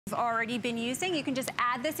already been using, you can just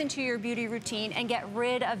add this into your beauty routine and get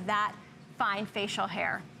rid of that fine facial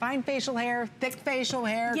hair. Fine facial hair, thick facial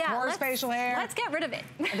hair, coarse facial hair. Let's get rid of it.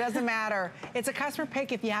 It doesn't matter. It's a customer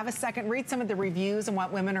pick. If you have a second, read some of the reviews and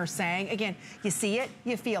what women are saying. Again, you see it,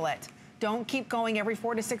 you feel it. Don't keep going every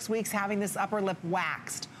 4 to 6 weeks having this upper lip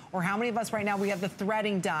waxed. Or how many of us right now, we have the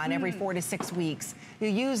threading done every 4 to 6 weeks. You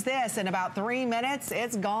use this in about 3 minutes,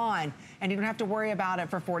 it's gone. And you don't have to worry about it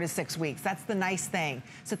for 4 to 6 weeks. That's the nice thing.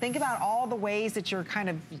 So think about all the ways that you're kind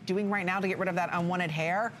of doing right now to get rid of that unwanted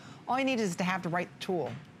hair. All you need is to have the right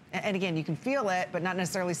tool. And again, you can feel it, but not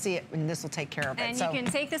necessarily see it, and this will take care of it. And you can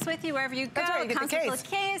take this with you wherever you go. That's right, you it comes get the with a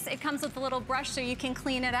case. It comes with a little brush so you can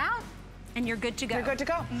clean it out. And you're good to go. You're good to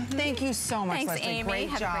go. Thank you so much, Thanks, Leslie. Amy.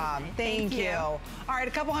 Great job. Thank you. All right,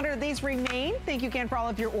 a couple hundred of these remain. Thank you again for all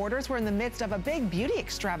of your orders. We're in the midst of a big beauty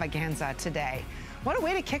extravaganza today. What a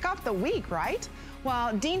way to kick off the week, right?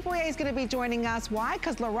 Well, Dean Foyer is going to be joining us. Why?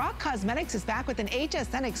 Because Lorac Cosmetics is back with an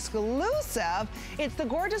HSN exclusive. It's the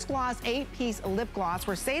Gorgeous Gloss 8-piece lip gloss.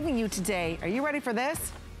 We're saving you today. Are you ready for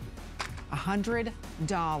this? $100.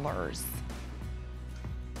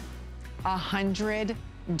 $100.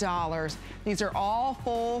 These are all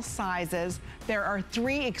full sizes. There are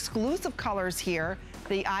 3 exclusive colors here.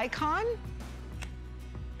 The Icon,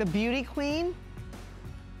 the Beauty Queen,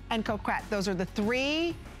 and Coquette. Those are the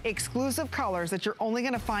 3 exclusive colors that you're only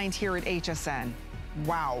gonna find here at HSN.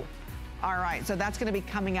 Wow. All right, so that's gonna be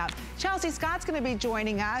coming up. Chelsea Scott's gonna be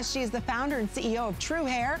joining us. She's the founder and CEO of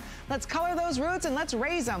TRUHair. Let's color those roots and let's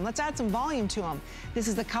raise them. Let's add some volume to them. This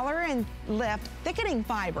is the Color and Lift Thickening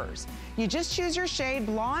Fibers. You just choose your shade,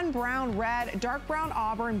 blonde, brown, red, dark brown,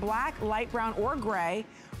 auburn, black, light brown, or gray.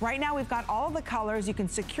 Right now, we've got all of the colors. You can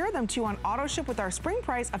secure them too on auto ship with our spring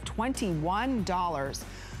price of $21.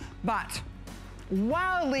 But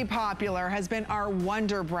wildly popular has been our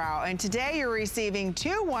Wunderbrow. And today you're receiving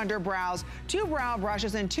 2 Wunderbrows, 2 brow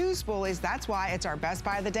brushes, and 2 spoolies. That's why it's our best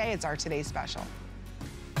buy of the day. It's our today's special.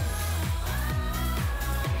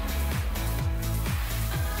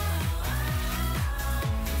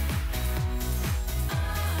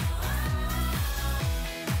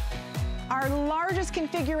 Our largest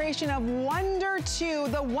configuration of Wonder 2,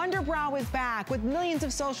 the Wunderbrow is back with millions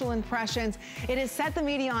of social impressions. It has set the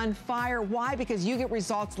media on fire. Why? Because you get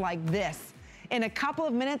results like this in a couple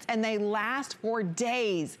of minutes and they last for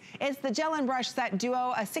days. It's the Gel and Brush Set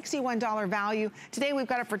Duo, a $61 value. Today we've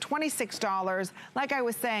got it for $26. Like I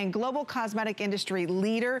was saying, global cosmetic industry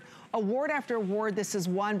leader. Award after award, this is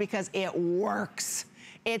won because it works.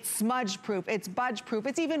 It's smudge proof, it's budge proof,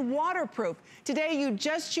 it's even waterproof. Today you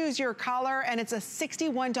just choose your color and it's a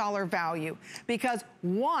 $61 value because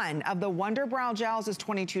one of the Wunderbrow gels is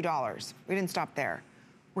 $22. We didn't stop there.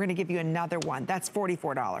 We're gonna give you another one, that's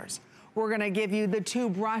 $44. We're gonna give you the 2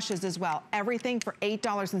 brushes as well. Everything for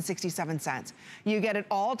 $8.67. You get it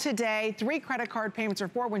all today. 3 credit card payments or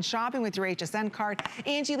 4 when shopping with your HSN card.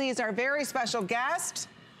 Angie Lee is our very special guest.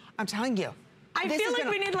 I'm telling you. I feel like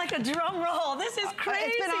we need like a drum roll. This is crazy.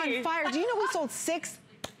 It's been on fire. Do you know we sold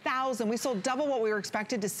 6,000? We sold double what we were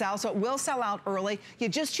expected to sell, so it will sell out early. You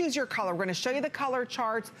just choose your color. We're gonna show you the color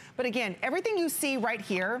charts. But again, everything you see right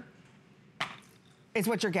here is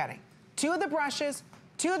what you're getting. 2 of the brushes,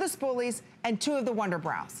 2 of the spoolies, and 2 of the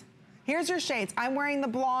Wunderbrows. Here's your shades. I'm wearing the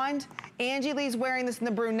blonde. Angie Lee's wearing this in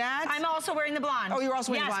the brunette. I'm also wearing the blonde. Oh, you're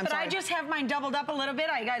also wearing the blonde, Yes, but I just have mine doubled up a little bit.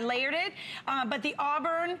 I layered it. But the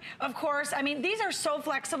auburn, of course, I mean, these are so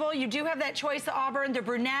flexible. You do have that choice, the auburn, the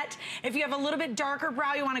brunette. If you have a little bit darker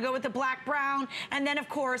brow, you want to go with the black brown. And then, of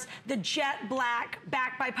course, the jet black,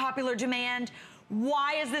 backed by popular demand.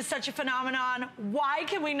 Why is this such a phenomenon? Why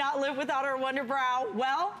can we not live without our Wunderbrow?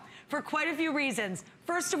 Well, for quite a few reasons.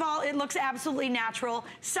 First of all, it looks absolutely natural.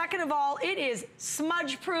 Second of all, it is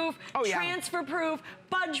smudge-proof, transfer-proof,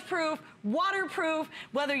 budge-proof, waterproof,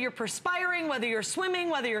 whether you're perspiring, whether you're swimming,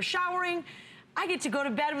 whether you're showering. I get to go to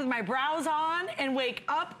bed with my brows on and wake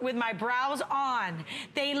up with my brows on.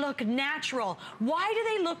 They look natural. Why do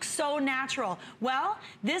they look so natural? Well,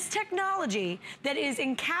 this technology that is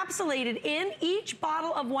encapsulated in each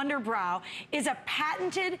bottle of Wunderbrow is a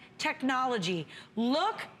patented technology.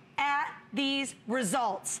 Look at these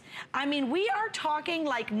results. I mean, we are talking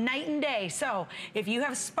like night and day. So if you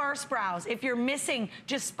have sparse brows, if you're missing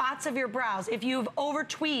just spots of your brows, if you've over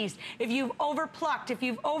tweezed, if you've over plucked, if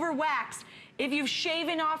you've over waxed, if you've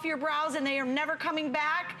shaven off your brows and they are never coming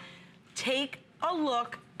back, take a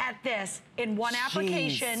look at this in one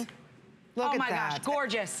application. Look oh at my that. gosh,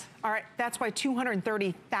 gorgeous. All right, that's why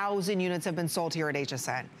 230,000 units have been sold here at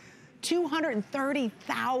HSN.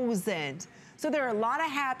 230,000. So there are a lot of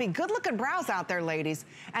happy, good-looking brows out there, ladies.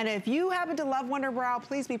 And if you happen to love Wunderbrow,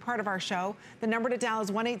 please be part of our show. The number to dial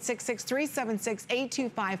is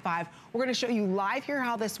 1-866-376-8255. We're going to show you live here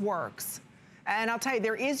how this works. And I'll tell you,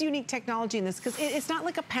 there is unique technology in this because it's not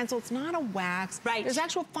like a pencil, it's not a wax. Right. There's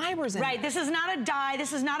actual fibers in it. Right, this is not a dye,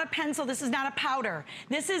 this is not a pencil, this is not a powder.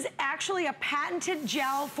 This is actually a patented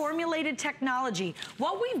gel formulated technology.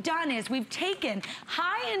 What we've done is we've taken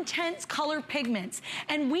high intense color pigments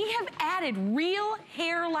and we have added real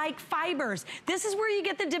hair-like fibers. This is where you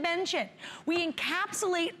get the dimension. We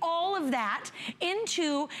encapsulate all of that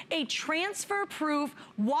into a transfer-proof,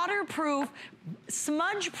 waterproof,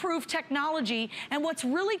 smudge-proof technology. And what's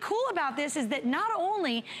really cool about this is that not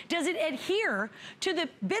only does it adhere to the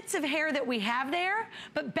bits of hair that we have there,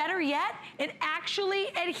 but better yet, it actually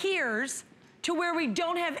adheres to where we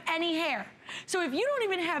don't have any hair. So if you don't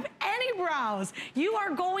even have any brows, you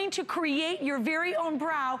are going to create your very own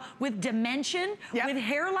brow with dimension, with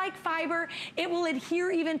hair-like fiber. It will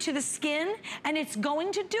adhere even to the skin, and it's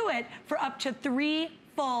going to do it for up to 3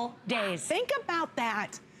 full days. Think about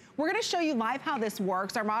that. We're gonna show you live how this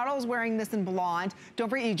works. Our model is wearing this in blonde. Don't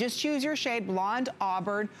forget, you just choose your shade, blonde,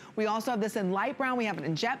 auburn. We also have this in light brown. We have it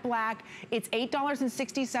in jet black. It's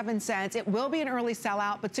 $8.67. It will be an early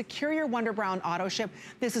sellout, but secure your Wunderbrow auto ship.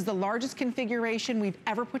 This is the largest configuration we've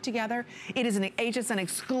ever put together. It is an HSN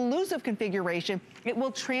exclusive configuration. It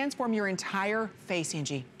will transform your entire face,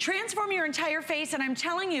 Angie. Transform your entire face, and I'm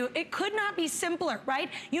telling you, it could not be simpler,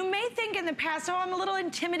 right? You may think in the past, oh, I'm a little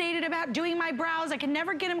intimidated about doing my brows. I can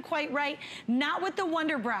never get them quite right. Not with the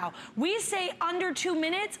Wunderbrow. We say under 2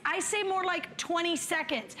 minutes. I say more like 20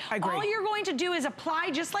 seconds. I agree. All you're going to do is apply,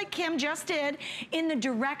 just like Kim just did, in the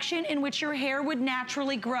direction in which your hair would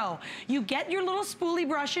naturally grow. You get your little spoolie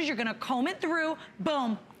brushes, you're gonna comb it through,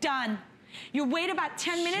 boom, done. You wait about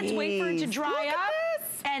 10 minutes, wait for it to dry up,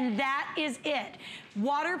 and that is it.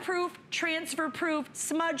 Waterproof, transfer-proof,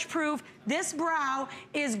 smudge-proof. This brow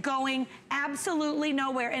is going absolutely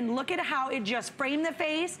nowhere. And look at how it just framed the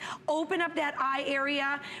face, open up that eye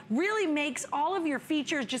area, really makes all of your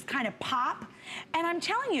features just kind of pop. And I'm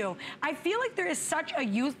telling you, I feel like there is such a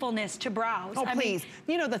youthfulness to brows. Oh, please.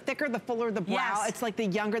 You know, the thicker, the fuller the brow, it's like the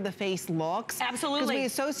younger the face looks. Absolutely. Because we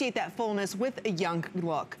associate that fullness with a young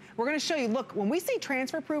look. We're gonna show you, look, when we say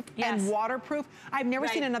transfer-proof and waterproof, I've never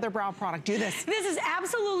seen another brow product do this. This is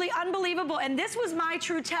absolutely unbelievable. And this was my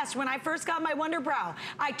true test when I first got my Wunderbrow.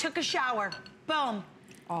 I took a shower, boom.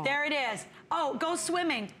 There it is. Oh, go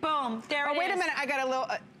swimming, boom, there it is. Oh, wait a minute, I got a little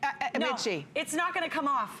itchy. It's not gonna come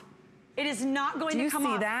off. It is not going to come off.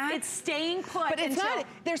 Do you see that? It's staying put. But it's not,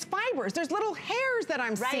 there's fibers, there's little hairs that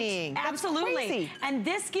I'm seeing. Absolutely. That's crazy. And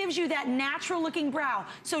this gives you that natural looking brow.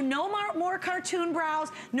 So no more cartoon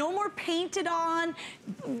brows, no more painted on,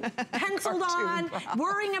 penciled on,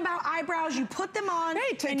 worrying about eyebrows. You put them on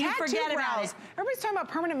and you forget about it. Everybody's talking about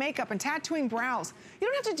permanent makeup and tattooing brows. You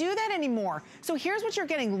don't have to do that anymore. So here's what you're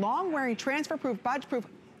getting: long wearing, transfer-proof, budge-proof,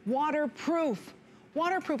 waterproof.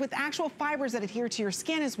 Waterproof with actual fibers that adhere to your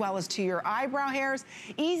skin as well as to your eyebrow hairs.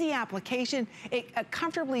 Easy application. It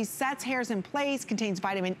comfortably sets hairs in place, contains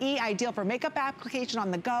vitamin E, ideal for makeup application on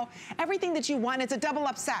the go. Everything that you want. It's a double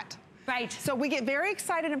up set. Right. So we get very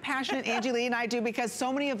excited and passionate, Angie Lee and I do, because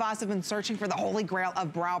so many of us have been searching for the holy grail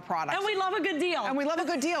of brow products. And we love a good deal. And we love a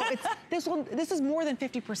good deal. This is more than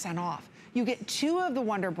 50% off. You get 2 of the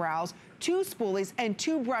Wunderbrows, 2 spoolies, and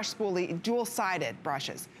 2 brush spoolie dual-sided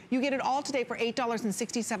brushes. You get it all today for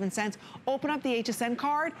 $8.67. Open up the HSN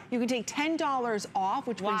card. You can take $10 off,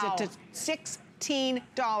 which brings it to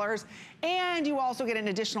 $16. And you also get an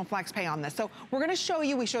additional flex pay on this. So we're gonna show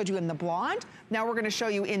you, we showed you in the blonde. Now we're gonna show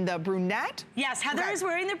you in the brunette. Yes, Heather is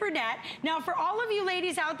wearing the brunette. Now for all of you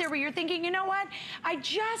ladies out there where you're thinking, you know what? I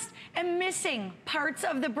just am missing parts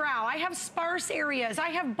of the brow. I have sparse areas, I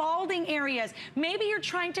have balding areas. Maybe you're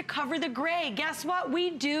trying to cover the gray. Guess what?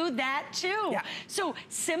 We do that too. Yeah. So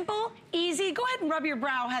simple, easy. Go ahead and rub your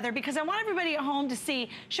brow, Heather, because I want everybody at home to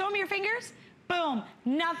see. Show them your fingers. Boom,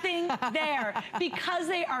 nothing there. Because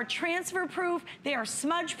they are transfer proof, they are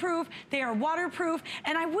smudge proof, they are waterproof,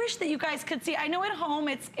 and I wish that you guys could see. I know at home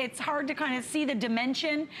it's hard to kind of see the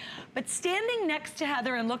dimension, but standing next to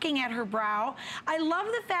Heather and looking at her brow, I love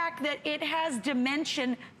the fact that it has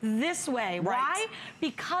dimension this way. Right. Why?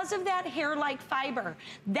 Because of that hair-like fiber.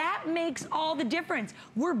 That makes all the difference.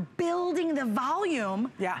 We're building the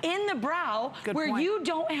volume in the brow where you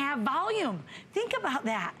don't have volume. Think about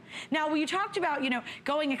that. Now, when you talked about, you know,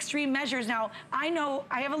 going extreme measures, now, I know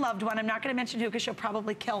I have a loved one, I'm not gonna mention who because she'll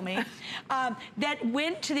probably kill me, that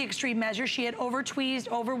went to the extreme measure. She had over-tweezed,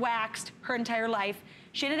 over-waxed her entire life.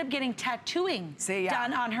 She ended up getting tattooing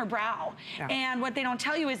done on her brow. Yeah. And what they don't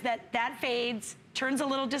tell you is that that fades, turns a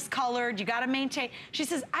little discolored, you gotta maintain. She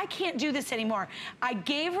says, I can't do this anymore. I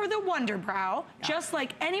gave her the Wunderbrow, just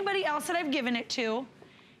like anybody else that I've given it to,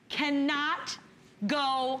 cannot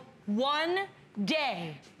go one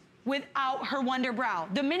day without her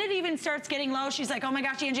Wunderbrow. The minute it even starts getting low, she's like, oh my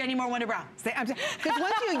gosh, Angie, I need more Wunderbrow. Because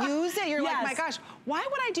once you use it, you're like, my gosh, why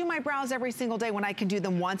would I do my brows every single day when I can do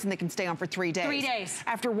them once and they can stay on for 3 days? 3 days.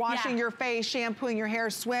 After washing your face, shampooing your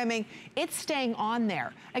hair, swimming, it's staying on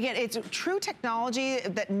there. Again, it's true technology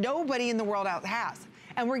that nobody in the world out has.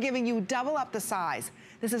 And we're giving you double up the size.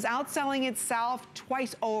 This is outselling itself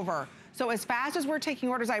twice over. So as fast as we're taking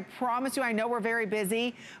orders, I promise you, I know we're very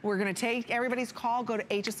busy. We're gonna take everybody's call, go to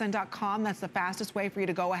hsn.com. That's the fastest way for you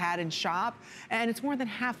to go ahead and shop. And it's more than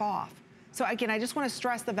half off. So again, I just wanna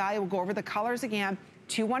stress the value. We'll go over the colors again.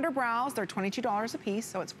 2 Wunderbrows, they're $22 a piece,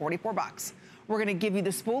 so it's 44 bucks. We're gonna give you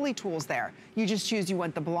the spoolie tools there. You just choose, you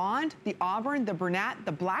want the blonde, the auburn, the brunette,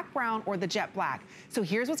 the black brown, or the jet black. So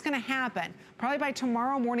here's what's gonna happen. Probably by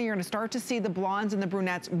tomorrow morning, you're gonna start to see the blondes and the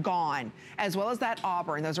brunettes gone, as well as that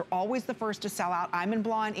auburn. Those are always the first to sell out. I'm in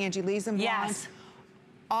blonde, Angie Lee's in blonde. Yes.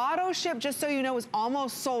 Auto ship, just so you know, is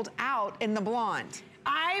almost sold out in the blonde.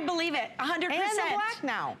 I believe it, 100%. And the black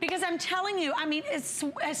now. Because I'm telling you, I mean, as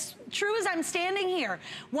true as I'm standing here,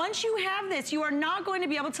 once you have this, you are not going to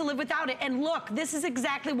be able to live without it. And look, this is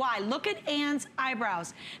exactly why. Look at Anne's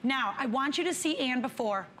eyebrows. Now, I want you to see Anne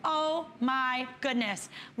before. Oh my goodness.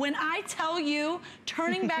 When I tell you,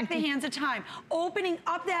 turning back the hands of time, opening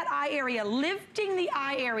up that eye area, lifting the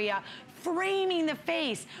eye area, framing the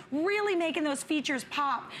face, really making those features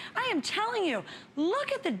pop. I am telling you,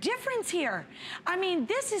 look at the difference here. I mean,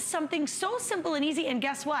 this is something so simple and easy, and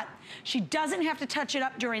guess what? She doesn't have to touch it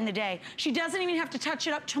up during the day. She doesn't even have to touch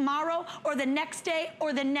it up tomorrow or the next day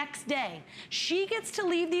or the next day. She gets to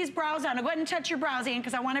leave these brows on. Now go ahead and touch your brows, Anne,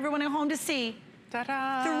 because I want everyone at home to see.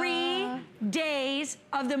 Ta-da! 3 days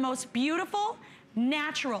of the most beautiful,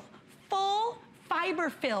 natural, full,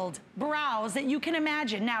 fiber-filled brows that you can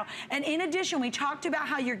imagine. Now, and in addition, we talked about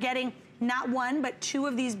how you're getting not 1, but 2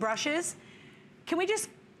 of these brushes. Can we just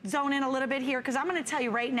zone in a little bit here? Because I'm gonna tell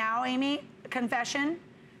you right now, Amy, confession,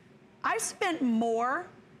 I've spent more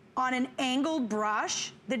on an angled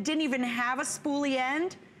brush that didn't even have a spoolie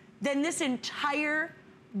end than this entire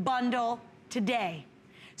bundle today.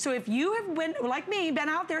 So if you have, like me, been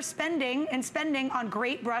out there spending on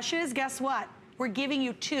great brushes, guess what? We're giving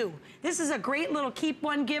you 2. This is a great little keep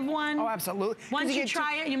one, give one. Oh, absolutely. Once you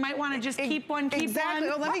try it, you might want to just keep one, keep one.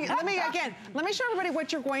 Oh, let me show everybody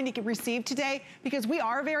what you're going to receive today, because we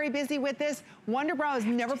are very busy with this. Wunderbrow has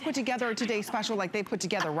never put together a Today Special like they put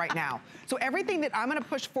together right now. So everything that I'm going to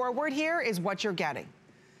push forward here is what you're getting.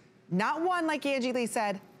 Not 1, like Angie Lee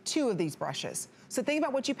said, 2 of these brushes. So think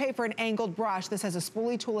about what you pay for an angled brush. This has a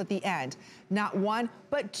spoolie tool at the end. Not 1,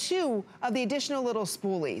 but 2 of the additional little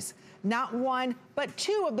spoolies. Not 1, but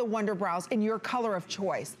 2 of the Wunderbrows in your color of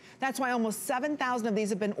choice. That's why almost 7,000 of these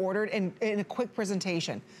have been ordered in a quick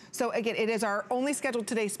presentation. So again, it is our only scheduled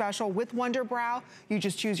Today Special with Wunderbrow. You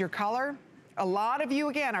just choose your color. A lot of you,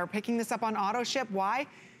 again, are picking this up on auto ship. Why?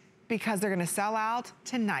 Because they're gonna sell out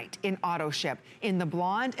tonight in auto ship, in the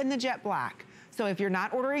blonde and the jet black. So if you're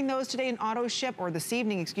not ordering those today in auto ship, or this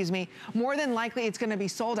evening, excuse me, more than likely it's gonna be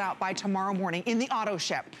sold out by tomorrow morning in the auto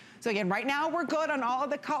ship. So again, right now we're good on all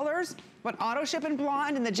of the colors, but auto ship in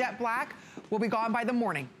blonde and the jet black will be gone by the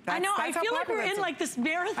morning. I know, I feel like we're in like this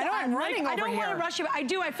marathon. I know, I'm running over here. I don't want to rush you, but I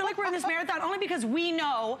do. I feel like we're in this marathon only because we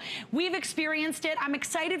know, we've experienced it. I'm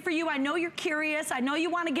excited for you. I know you're curious. I know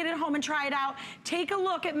you want to get it home and try it out. Take a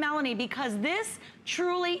look at Melanie, because this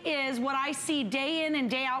truly is what I see day in and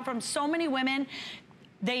day out from so many women.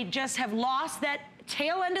 They just have lost that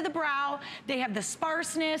tail end of the brow. They have the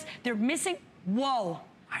sparseness. They're missing, whoa.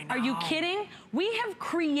 I know. Are you kidding? We have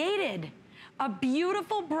created a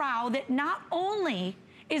beautiful brow that not only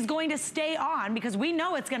is going to stay on, because we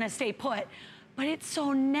know it's gonna stay put, but it's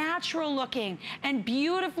so natural looking and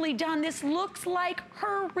beautifully done. This looks like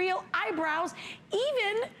her real eyebrows,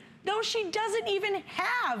 even though she doesn't even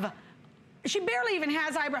have, she barely even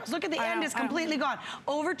has eyebrows. Look at the end, is completely gone.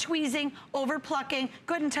 Over tweezing, over plucking.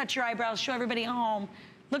 Go ahead and touch your eyebrows, show everybody at home.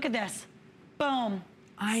 Look at this, boom.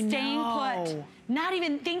 Staying put, not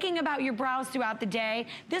even thinking about your brows throughout the day.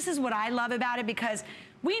 This is what I love about it, because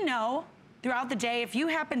we know throughout the day, if you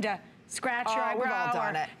happen to scratch your eyebrow. We've all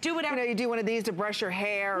done it. Do whatever. You know, you do one of these to brush your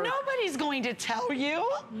hair. Nobody's going to tell you.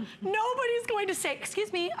 Nobody's going to say,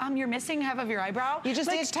 excuse me, you're missing half of your eyebrow. You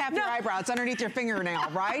just itched half your eyebrow. It's underneath your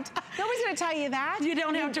fingernail, right? Nobody's going to tell you that. You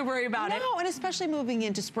don't have to worry about it. No, and especially moving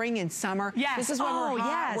into spring and summer. Yes. This is when we're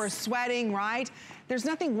hot, we're sweating, right? There's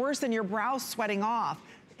nothing worse than your brows sweating off.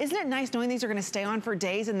 Isn't it nice knowing these are gonna stay on for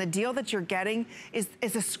days, and the deal that you're getting is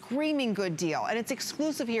a screaming good deal, and it's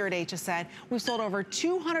exclusive here at HSN. We've sold over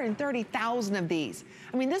 230,000 of these.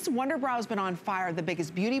 I mean, this Wunderbrow has been on fire. The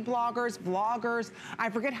biggest beauty bloggers, vloggers, I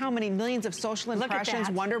forget how many millions of social impressions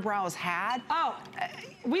Wunderbrow has had.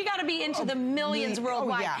 We gotta be into the millions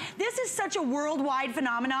worldwide. This is such a worldwide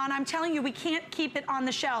phenomenon. I'm telling you, we can't keep it on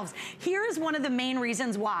the shelves. Here is one of the main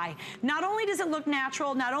reasons why. Not only does it look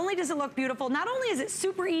natural, not only does it look beautiful, not only is it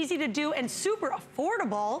super easy to do and super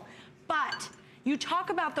affordable, but you talk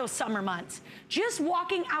about those summer months. Just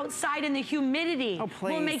walking outside in the humidity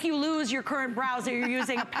will make you lose your current brows that you're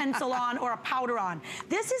using a pencil on or a powder on.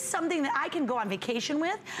 This is something that I can go on vacation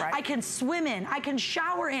with, I can swim in, I can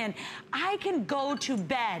shower in, I can go to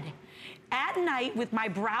bed at night with my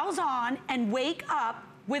brows on and wake up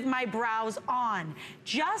with my brows on.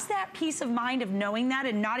 Just that peace of mind of knowing that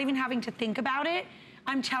and not even having to think about it,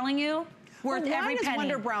 I'm telling you, worth every penny. Why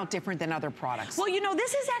is Wunderbrow different than other products? Well, you know,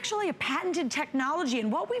 this is actually a patented technology,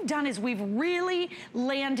 and what we've done is we've really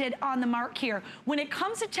landed on the mark here. When it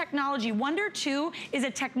comes to technology, Wonder 2 is a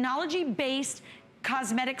technology-based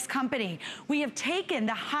cosmetics company. We have taken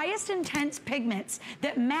the highest intense pigments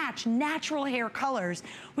that match natural hair colors.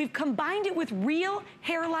 We've combined it with real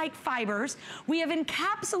hair-like fibers. We have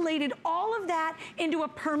encapsulated all of that into a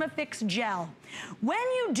PermaFix gel. When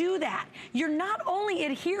you do that, you're not only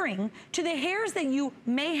adhering to the hairs that you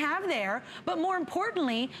may have there, but more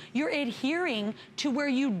importantly, you're adhering to where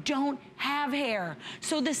you don't have hair.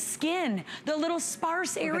 So the skin, the little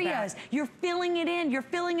sparse areas, you're filling it in, you're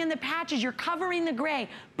filling in the patches, you're covering the gray.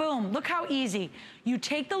 Boom, look how easy. You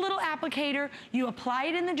take the little applicator, you apply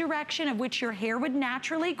it in the direction of which your hair would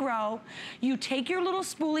naturally grow. You take your little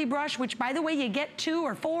spoolie brush, which by the way, you get 2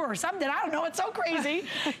 or 4 or something, I don't know, it's so crazy.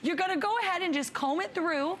 You're gonna go ahead and just comb it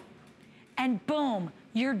through, and boom,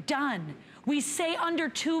 you're done. We say under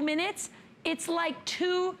 2 minutes, it's like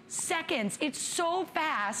 2 seconds. It's so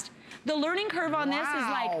fast. The learning curve on this is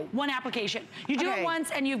like 1 application. You do it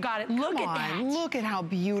once and you've got it. Look at that. Look at how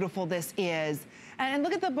beautiful this is. And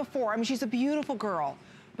look at the before. I mean, she's a beautiful girl.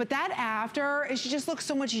 But that after, she just looks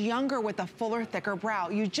so much younger with a fuller, thicker brow.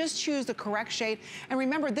 You just choose the correct shade. And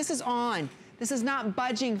remember, this is on. This is not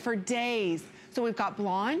budging for days. So we've got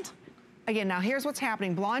blonde. Again, now here's what's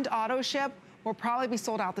happening. Blonde auto ship will probably be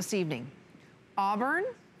sold out this evening. Auburn,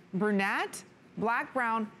 brunette, black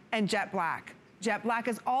brown, and jet black. Jet black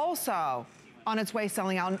is also on its way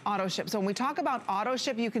selling out in auto ship. So when we talk about auto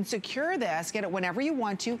ship, you can secure this, get it whenever you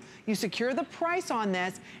want to. You secure the price on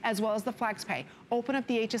this as well as the flex pay. Open up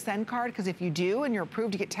the HSN card, because if you do and you're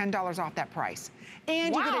approved, you get $10 off that price.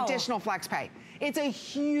 And you get additional flex pay. It's a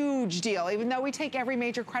huge deal. Even though we take every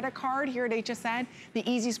major credit card here at HSN, the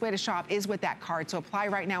easiest way to shop is with that card. So apply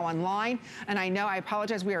right now online. And I know, I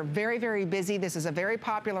apologize, we are very, very busy. This is a very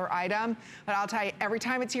popular item, but I'll tell you, every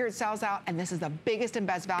time it's here, it sells out. And this is the biggest and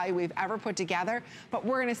best value we've ever put together. But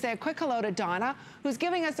we're gonna say a quick hello to Donna, who's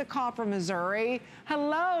giving us a call from Missouri.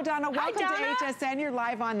 Hello, Donna. Welcome to HSN. You're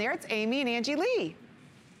live on there. It's Amy and Angie Lee.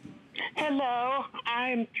 Hello,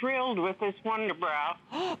 I'm thrilled with this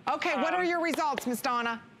Wunderbrow. Okay, what are your results, Miss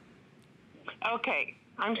Donna? Okay,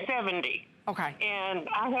 I'm 70. Okay. And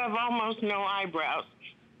I have almost no eyebrows.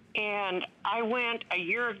 And I went a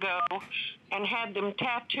year ago and had them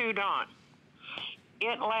tattooed on.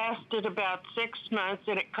 It lasted about 6 months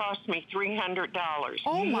and it cost me $300.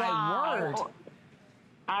 Oh my word.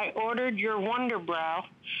 I ordered your Wunderbrow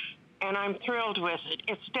and I'm thrilled with it.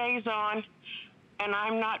 It stays on, and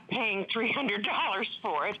I'm not paying $300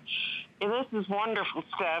 for it. This is wonderful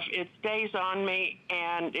stuff. It stays on me,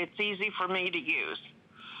 and it's easy for me to use.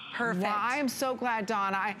 Perfect. Well, I am so glad,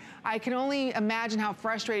 Donna. I can only imagine how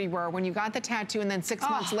frustrated you were when you got the tattoo, and then 6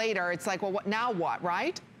 months later, it's like, well, what, now what,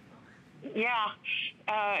 right? Yeah,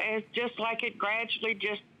 it's just like it gradually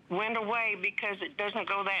just went away because it doesn't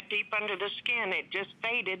go that deep under the skin. It just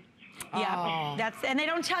faded. Yeah, and they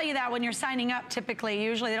don't tell you that when you're signing up typically.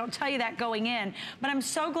 Usually they don't tell you that going in. But I'm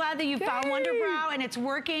so glad that you found Wunderbrow and it's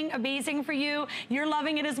working amazing for you. You're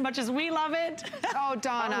loving it as much as we love it. Oh,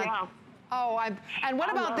 Donna. And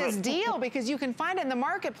what about this deal? Because you can find it in the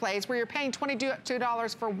marketplace where you're paying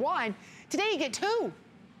 $22 for one. Today you get 2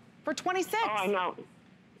 for $26. Oh, I know.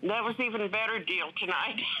 That was even a better deal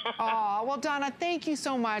tonight. Oh, well, Donna, thank you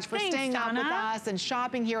so much for staying up with us and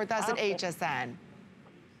shopping here with us at HSN.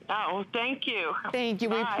 Oh, thank you. Thank you.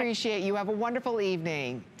 Bye. We appreciate you. Have a wonderful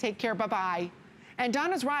evening. Take care. Bye-bye. And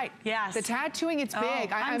Donna's right. Yes. The tattooing, it's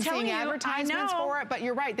big. I'm seeing advertisements for it, but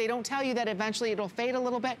you're right. They don't tell you that eventually it'll fade a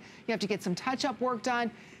little bit. You have to get some touch-up work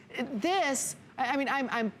done. This, I mean,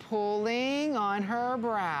 I'm pulling on her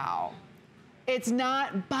brow. It's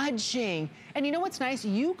not budging. And you know what's nice?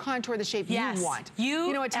 You contour the shape you want.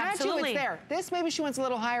 You know, a tattoo, it's there. This, maybe she wants a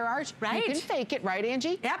little higher arch. Right. You can fake it, right,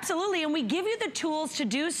 Angie? Absolutely, and we give you the tools to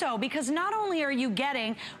do so, because not only are you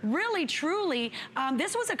getting, really, truly,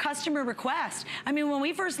 this was a customer request. I mean, when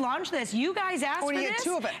we first launched this, you guys asked for this. Get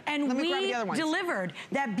two of it. And we delivered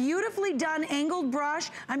that beautifully done angled brush.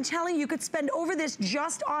 I'm telling you, you could spend over this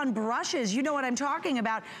just on brushes. You know what I'm talking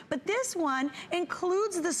about. But this one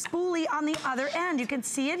includes the spoolie on the other end. You can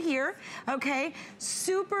see it here, okay?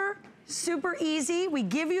 Super easy. We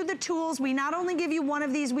give you the tools. We not only give you one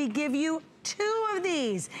of these, we give you two of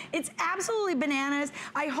these. It's absolutely bananas.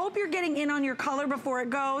 I hope you're getting in on your color before it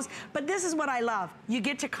goes, but this is what I love. You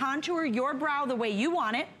get to contour your brow the way you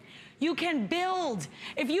want it. You can build.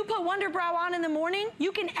 If you put Wunderbrow on in the morning,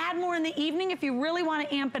 you can add more in the evening if you really want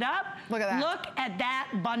to amp it up. Look at that. Look at that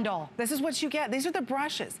bundle. This is what you get. These are the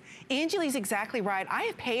brushes. Angeli's exactly right. I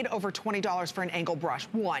have paid over $20 for an angled brush.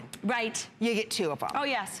 One. Right. You get two of them. Oh,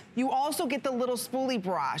 yes. You also get the little spoolie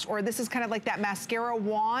brush, or this is kind of like that mascara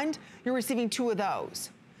wand. You're receiving two of those.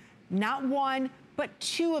 Not one, but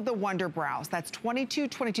two of the Wunderbrows. That's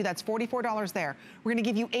 $22.22. That's $44 there. We're gonna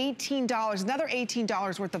give you $18, another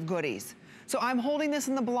 $18 worth of goodies. So I'm holding this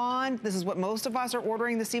in the blonde. This is what most of us are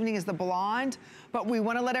ordering this evening, is the blonde. But we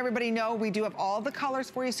wanna let everybody know we do have all the colors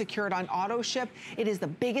for you secured on auto ship. It is the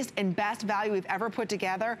biggest and best value we've ever put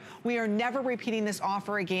together. We are never repeating this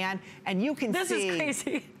offer again. And you can see. This is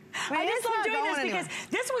crazy. I just love doing this because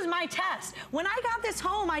this was my test. When I got this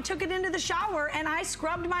home, I took it into the shower and I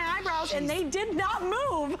scrubbed my eyebrows and they did not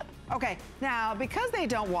move. Okay, now because they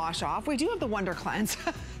don't wash off, we do have the Wonder Cleanse.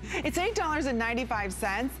 It's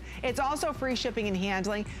 $8.95. It's also free shipping and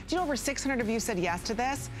handling. Do you know over 600 of you said yes to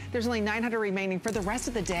this? There's only 900 remaining for the rest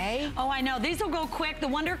of the day. Oh, I know. These will go quick. The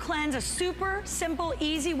Wonder Cleanse, a super simple,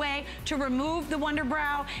 easy way to remove the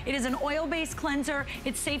Wunderbrow. It is an oil-based cleanser.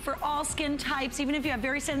 It's safe for all skin types, even if you have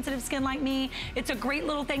very sensitive skin like me. It's a great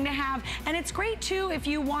little thing to have. And it's great, too, if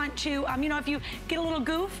you want to, you know, if you get a little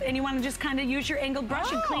goof and you want to just kind of use your angled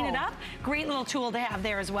brush and clean it up, great little tool to have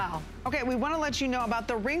there as well. Okay, we want to let you know about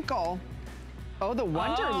the wrinkle. Oh, the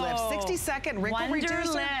Wonder Lift, 60-second wrinkle reducer.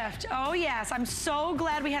 Wonder Lift, oh yes. I'm so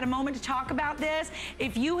glad we had a moment to talk about this.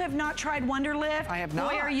 If you have not tried Wonder Lift, I have not.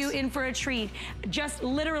 Boy, are you in for a treat. Just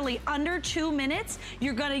literally under 2 minutes,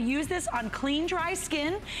 you're gonna use this on clean, dry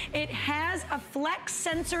skin. It has a flex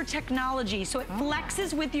sensor technology, so it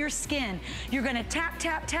flexes with your skin. You're gonna tap,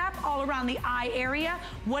 tap, tap all around the eye area.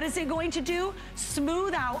 What is it going to do?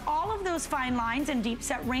 Smooth out all of those fine lines and deep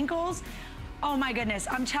set wrinkles. Oh my goodness,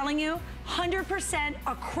 I'm telling you, 100%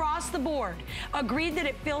 across the board agreed that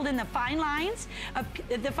it filled in the fine lines.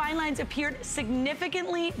 The fine lines appeared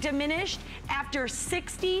significantly diminished after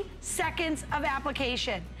 60 seconds of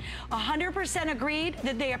application. 100% agreed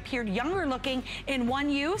that they appeared younger looking in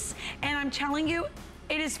one use, and I'm telling you,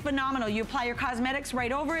 it is phenomenal. You apply your cosmetics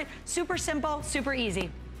right over it. Super simple, super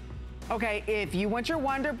easy. Okay, if you want your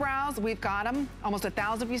Wunderbrows, we've got them. Almost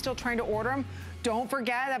 1,000 of you still trying to order them. Don't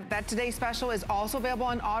forget that today's special is also available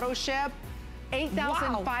on auto ship.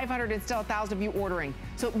 8,500 and still 1,000 of you ordering.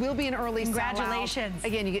 So it will be an early sellout. Congratulations.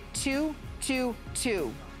 Again, you get 2, 2,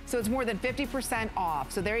 2. So it's more than 50%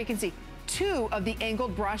 off. So there you can see 2 of the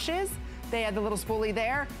angled brushes. They had the little spoolie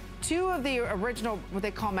there. 2 of the original, what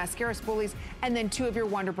they call mascara spoolies, and then 2 of your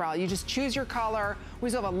Wunderbrow. You just choose your color. We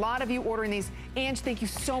still have a lot of you ordering these. Ange, thank you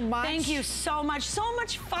so much. Thank you so much. So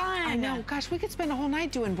much fun. I know. Gosh, we could spend a whole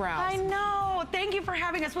night doing brows. I know. Thank you for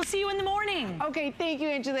having us. We'll see you in the morning. Okay, thank you,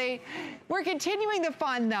 Angela. We're continuing the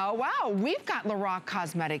fun, though. Wow, we've got Lorac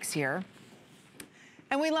Cosmetics here.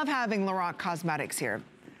 And we love having Lorac Cosmetics here.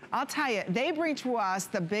 I'll tell you, they bring to us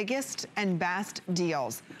the biggest and best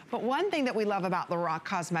deals. But one thing that we love about Lorac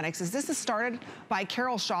Cosmetics is this is started by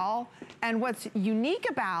Carol Shaw. And what's unique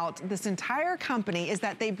about this entire company is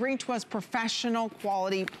that they bring to us professional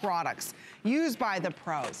quality products used by the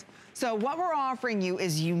pros. So what we're offering you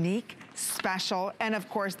is unique, special, and of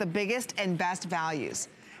course, the biggest and best values.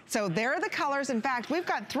 So there are the colors. In fact, we've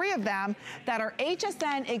got 3 of them that are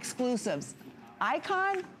HSN exclusives.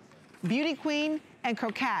 Icon, Beauty Queen, and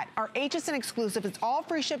Coquette are HSN exclusive. It's all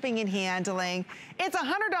free shipping and handling. It's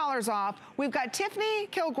 $100 off. We've got Tiffany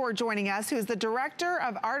Kilgore joining us, who is the Director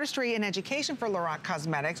of Artistry and Education for Lorac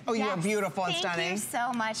Cosmetics. Oh, yes. You are beautiful and stunning. Thank you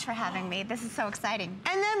so much for having me. This is so exciting.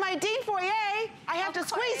 And then my Dean Foyer, I have to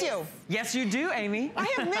squeeze you. Yes, you do, Amy. I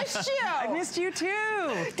have missed you. I missed you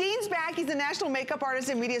too. Dean's back. He's the national makeup artist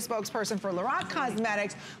and media spokesperson for Lorac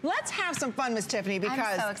Cosmetics. Let's have some fun, Miss Tiffany, because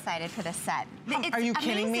I'm so excited for this set. Are you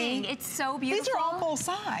kidding amazing. me? It's so beautiful. These are all full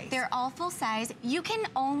size. They're all full size. You can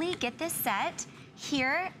only get this set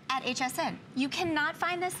here at HSN. You cannot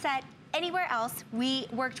find this set anywhere else. We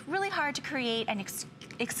worked really hard to create an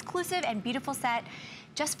exclusive and beautiful set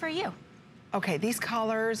just for you. Okay, these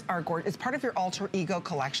colors are gorgeous. It's part of your Alter Ego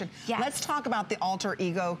collection. Yes. Let's talk about the Alter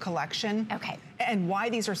Ego collection. Okay. And why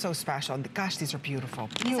these are so special. Gosh, these are beautiful.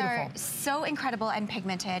 These are so incredible and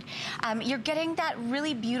pigmented. You're getting that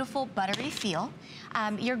really beautiful buttery feel.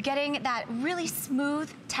 You're getting that really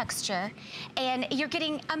smooth texture, and you're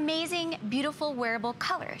getting amazing, beautiful wearable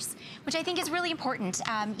colors, which I think is really important.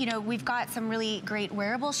 You know, we've got some really great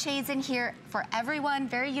wearable shades in here for everyone,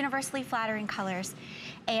 very universally flattering colors,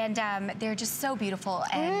 and they're just so beautiful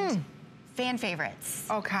and fan favorites.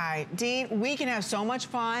 Okay, Dean, we can have so much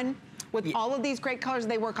fun with all of these great colors.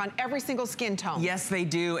 They work on every single skin tone. Yes, they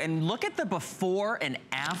do. And look at the before and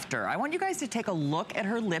after. I want you guys to take a look at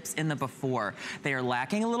her lips in the before. They are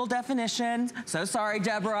lacking a little definition. So sorry,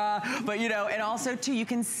 Deborah. But you know, and also too, you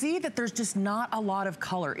can see that there's just not a lot of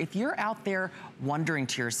color. If you're out there wondering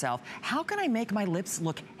to yourself, how can I make my lips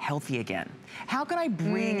look healthy again? How can I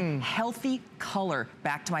bring healthy color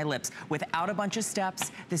back to my lips without a bunch of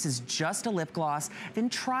steps? This is just a lip gloss. Then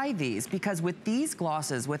try these, because with these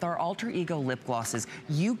glosses, with our Alter Ego lip glosses,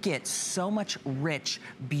 you get so much rich,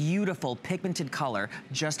 beautiful, pigmented color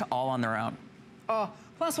just all on their own. Oh,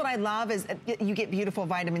 plus what I love is you get beautiful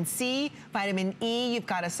vitamin C, vitamin E, you've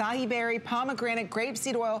got acai berry, pomegranate,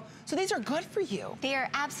 grapeseed oil. So these are good for you. They are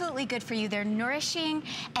absolutely good for you. They're nourishing,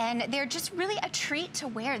 and they're just really a treat to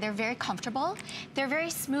wear. They're very comfortable. They're very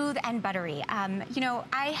smooth and buttery. You know,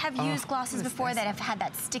 I have used glosses before that have had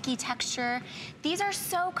that sticky texture. These are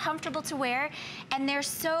so comfortable to wear, and they're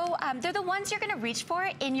so, they're the ones you're gonna reach for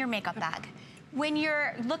in your makeup bag. When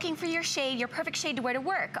you're looking for your shade, your perfect shade to wear to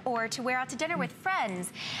work or to wear out to dinner with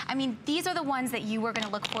friends, I mean, these are the ones that you are gonna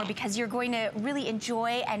look for, because you're going to really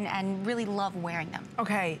enjoy and really love wearing them.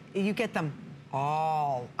 Okay, you get them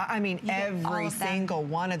all. I mean, every single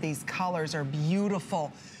one of these colors are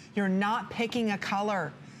beautiful. You're not picking a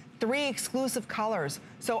color. 3 exclusive colors.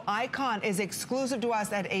 So Icon is exclusive to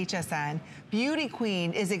us at HSN. Beauty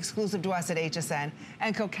Queen is exclusive to us at HSN.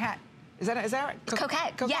 And Coquette, is that right?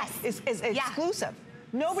 Coquette, yes. Is exclusive.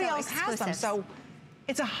 Nobody else has them. So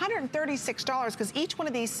it's $136, because each one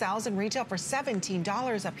of these sells in retail for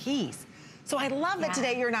 $17 a piece. So I love that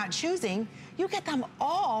today you're not choosing. You get them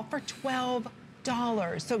all for $12.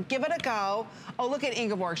 So give it a go. Oh, look at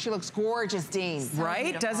Ingeborg. She looks gorgeous, Dean. So right,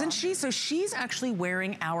 beautiful. Doesn't she? So she's actually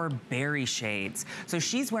wearing our berry shades. So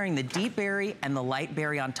she's wearing the deep berry and the light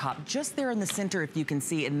berry on top, just there in the center, if you can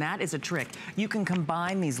see, and that is a trick. You can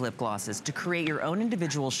combine these lip glosses to create your own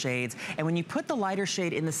individual shades, and when you put the lighter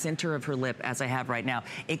shade in the center of her lip, as I have right now,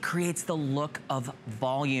 it creates the look of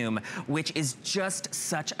volume, which is just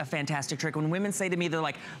such a fantastic trick. When women say to me, they're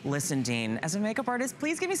like, listen, Dean, as a makeup artist,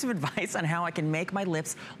 please give me some advice on how I can make my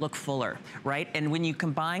lips look fuller, right? And when you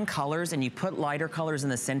combine colors and you put lighter colors in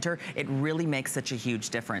the center, it really makes such a huge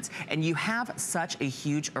difference. And you have such a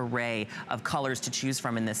huge array of colors to choose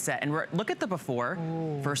from in this set. And look at the before.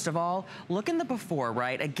 First of all, look in the before,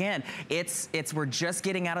 right? Again, we're just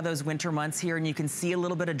getting out of those winter months here, and you can see a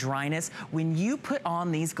little bit of dryness. When you put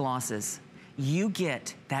on these glosses, you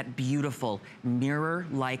get that beautiful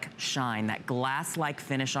mirror-like shine, that glass-like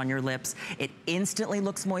finish on your lips. It instantly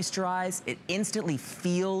looks moisturized. It instantly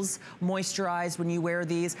feels moisturized when you wear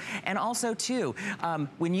these. And also too,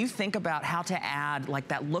 when you think about how to add like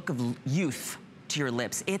that look of youth to your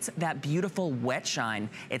lips, it's that beautiful wet shine.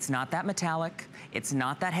 It's not that metallic. It's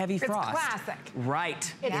not that heavy frost. It's classic.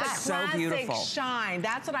 Right. It's so beautiful. Shine.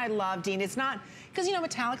 That's what I love, Dean. It's not, because you know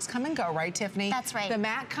metallics come and go, right, Tiffany? That's right. The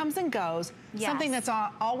matte comes and goes. Yes. Something that's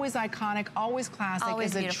always iconic, always classic,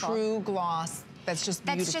 always is beautiful. A true gloss. That's just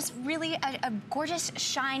beautiful. That's just really a gorgeous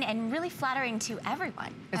shine and really flattering to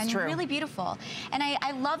everyone. It's and true. Really beautiful. And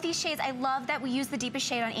I love these shades. I love that we use the deepest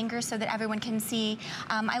shade on Inger so that everyone can see.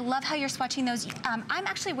 I love how you're swatching those. I'm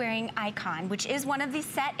actually wearing Icon, which is one of the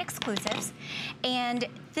set exclusives. And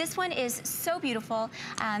this one is so beautiful.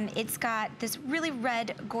 It's got this really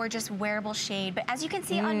red, gorgeous, wearable shade. But as you can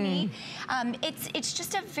see on me, it's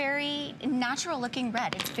just a very natural looking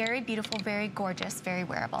red. It's very beautiful, very gorgeous, very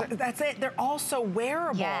wearable. That's it. They're all so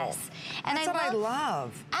wearable. Yes. And that's what I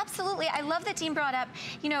love. Absolutely. I love that Dean brought up,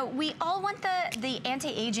 you know, we all want the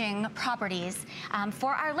anti-aging properties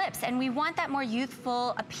for our lips, and we want that more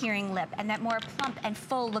youthful appearing lip and that more plump and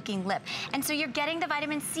full looking lip. And so you're getting the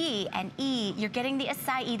vitamin C and E, you're getting the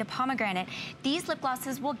acai i.e. the pomegranate, these lip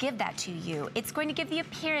glosses will give that to you. It's going to give the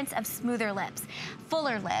appearance of smoother lips,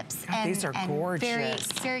 fuller lips, God, these are gorgeous.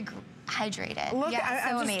 Very hydrated. Look, yeah,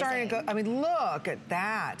 I'm just starting to go, I mean, look at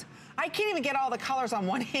that. I can't even get all the colors on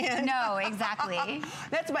one hand. No, exactly.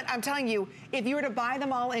 But I'm telling you, if you were to buy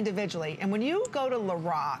them all individually, and when you go to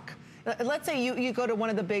Lorac, let's say you go to one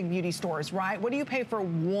of the big beauty stores, right? What do you pay for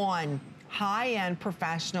one high-end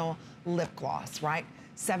professional lip gloss, right?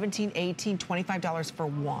 $17, $18, $25 for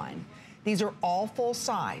one. These are all full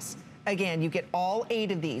size. Again, you get all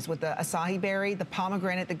 8 of these with the acai berry, the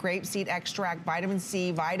pomegranate, the grapeseed extract, vitamin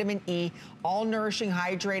C, vitamin E, all nourishing,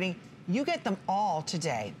 hydrating. You get them all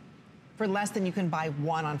today for less than you can buy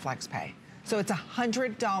one on FlexPay. So it's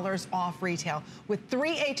 $100 off retail with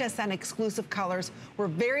 3 HSN exclusive colors. We're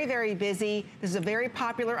very, very busy. This is a very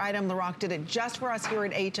popular item. Lorac did it just for us here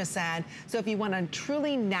at HSN. So if you want a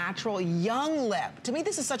truly natural, young lip, to me,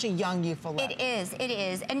 this is such a young, youthful lip. It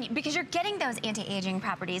is. And because you're getting those anti-aging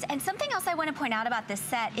properties. And something else I want to point out about this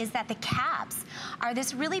set is that the caps are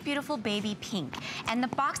this really beautiful baby pink. And the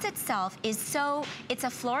box itself is it's a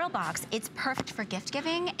floral box. It's perfect for gift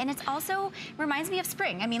giving. And it's also reminds me of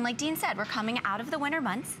spring. I mean, like Dean said, we're coming out of the winter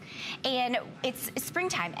months and it's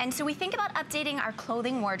springtime. And so we think about updating our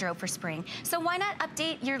clothing wardrobe for spring. So why not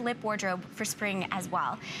update your lip wardrobe for spring as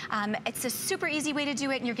well? It's a super easy way to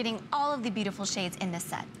do it, and you're getting all of the beautiful shades in this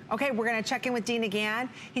set. Okay, we're gonna check in with Dean again.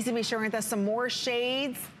 He's gonna be sharing with us some more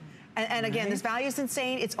shades. And again, this value is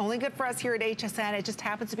insane. It's only good for us here at HSN. It just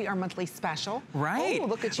happens to be our monthly special. Right. Oh,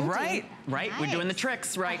 look at you, Right, Dean. right. Nice. We're doing the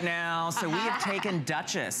tricks right now. So we have taken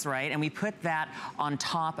Duchess, right? And we put that on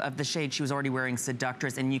top of the shade. She was already wearing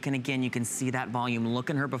Seductress. And you can see that volume. Look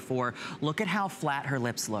at her before. Look at how flat her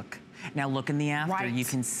lips look. Now look in the after. Right. You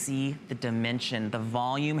can see the dimension. The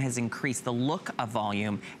volume has increased. The look of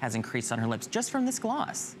volume has increased on her lips just from this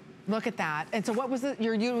gloss. Look at that. And so what was it?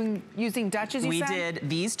 You're using Duchess, you said? We did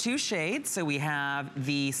these 2 shades. So we have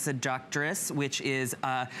the Seductress, which is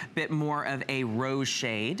a bit more of a rose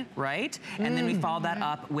shade, right? And then we follow that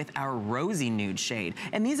up with our rosy nude shade.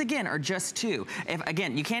 And these, again, are just 2.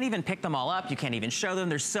 Again, you can't even pick them all up. You can't even show them.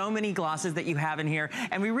 There's so many glosses that you have in here.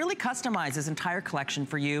 And we really customize this entire collection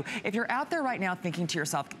for you. If you're out there right now thinking to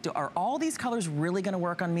yourself, are all these colors really gonna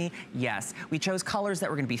work on me? Yes. We chose colors that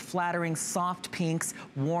were gonna be flattering, soft pinks,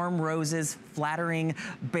 warm roses, flattering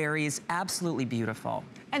berries, absolutely beautiful.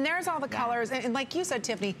 And there's all the colors, and like you said,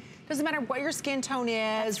 Tiffany, doesn't matter what your skin tone is.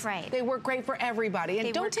 That's right. They work great for everybody.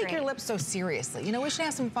 And don't take your lips so seriously. You know, we should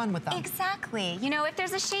have some fun with them. Exactly. You know, if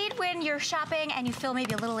there's a shade when you're shopping and you feel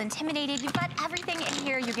maybe a little intimidated, you've got everything in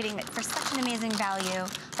here. You're getting it for such an amazing value. Okay.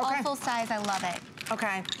 All full size, I love it.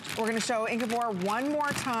 Okay, we're gonna show Ingabor one more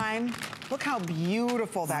time. Look how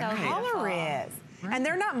beautiful that color is. Right. And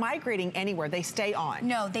they're not migrating anywhere, they stay on.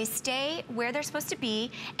 No, they stay where they're supposed to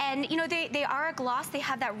be. And you know, they are a gloss, they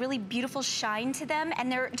have that really beautiful shine to them,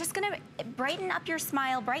 and they're just gonna brighten up your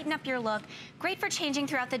smile, brighten up your look. Great for changing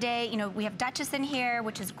throughout the day. You know, we have Duchess in here,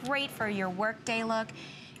 which is great for your work day look.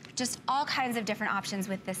 Just all kinds of different options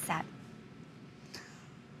with this set.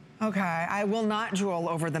 Okay, I will not drool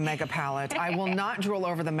over the mega palette. I will not drool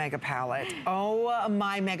over the mega palette. Oh,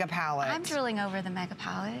 my mega palette. I'm drooling over the mega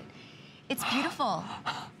palette. It's beautiful.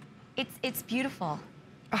 It's beautiful.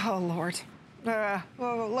 Oh, Lord.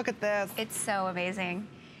 Oh, look at this. It's so amazing.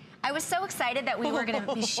 I was so excited that we were going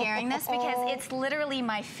to be sharing this because it's literally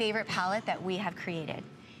my favorite palette that we have created.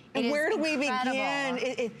 And where do we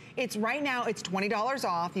begin? It's right now, it's $20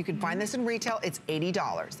 off. You can find this in retail, it's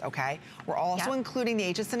 $80, okay? We're also including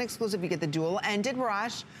the HSN exclusive. You get the dual-ended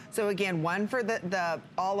brush. So again, one for the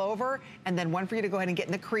all over, and then one for you to go ahead and get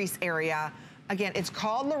in the crease area. Again, it's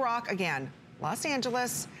called Lorac, again, Los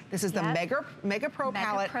Angeles. This is the Mega Pro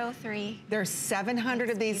palette. Mega Pro 3. There's 700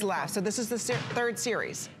 of these left. So this is the 3rd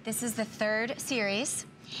series. This is the 3rd series.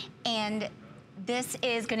 And this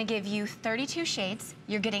is gonna give you 32 shades.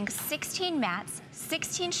 You're getting 16 mattes,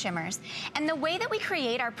 16 shimmers. And the way that we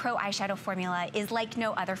create our Pro eyeshadow formula is like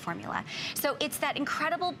no other formula. So it's that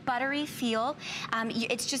incredible buttery feel.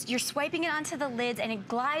 It's just, you're swiping it onto the lids and it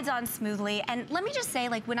glides on smoothly. And let me just say,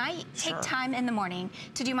 like when I take time in the morning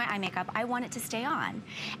to do my eye makeup, I want it to stay on.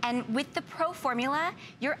 And with the Pro formula,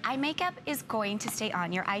 your eye makeup is going to stay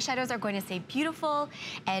on. Your eyeshadows are going to stay beautiful,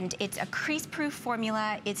 and it's a crease-proof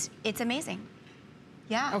formula. It's amazing.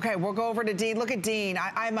 Yeah. Okay, we'll go over to Dean. Look at Dean.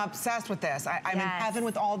 I'm obsessed with this. I'm in heaven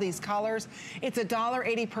with all these colors. It's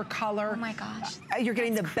 $1.80 per color. Oh my gosh. You're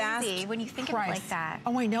getting the crazy best when you think price. of it like that.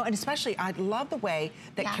 Oh, I know. And especially, I love the way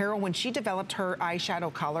that Carol, when she developed her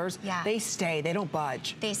eyeshadow colors, they stay. They don't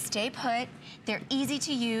budge. They stay put. They're easy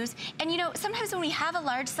to use. And you know, sometimes when we have a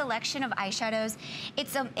large selection of eyeshadows,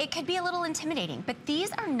 it could be a little intimidating, but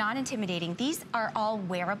these are not intimidating. These are all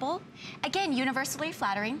wearable. Again, universally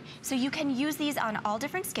flattering, so you can use these on all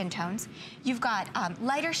different skin tones. You've got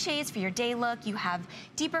lighter shades for your day look. You have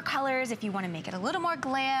deeper colors if you want to make it a little more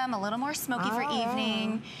glam, a little more smoky for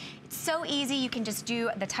evening. It's so easy. You can just do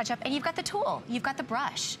the touch up, and you've got the tool. You've got the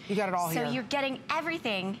brush. You got it all here. So you're getting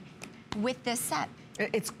everything with this set.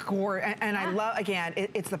 It's gorgeous, and I love, again,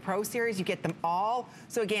 it's the Pro Series. You get them all.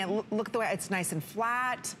 So again, look at the way it's nice and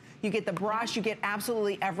flat. You get the brush. You get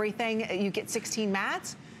absolutely everything. You get 16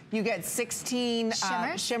 mattes. You get 16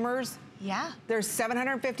 shimmers. Yeah. There's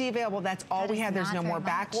 750 available. That's all we have. There's no more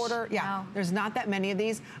back order. Yeah, there's not that many of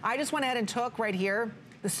these. I just went ahead and took right here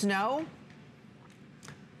the snow.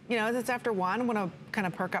 You know, it's after one. I want to kind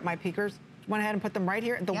of perk up my peakers. Went ahead and put them right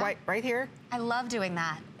here, the white right here. I love doing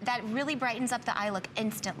that. That really brightens up the eye look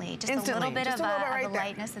instantly. Just a little bit of a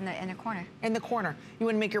lightness in the corner. In the corner. You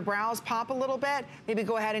want to make your brows pop a little bit? Maybe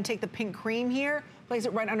go ahead and take the pink cream here, place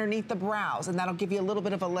it right underneath the brows, and that'll give you a little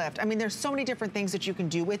bit of a lift. I mean, there's so many different things that you can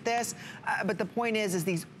do with this, but the point is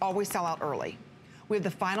these always sell out early. We have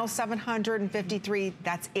the final 753,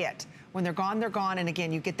 that's it. When they're gone, and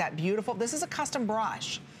again, you get that beautiful, this is a custom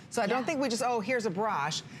brush. So I don't think we just, oh, here's a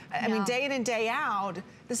brush. I mean, day in and day out,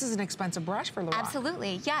 this is an expensive brush for Lorac.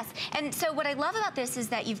 Absolutely, yes. And so what I love about this is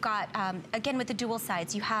that you've got, again, with the dual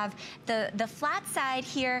sides, you have the flat side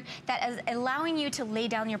here that is allowing you to lay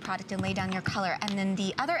down your product and lay down your color. And then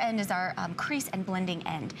the other end is our crease and blending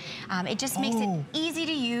end. It just makes it easy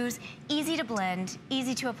to use, easy to blend,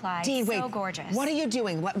 easy to apply. Dean, so gorgeous. What are you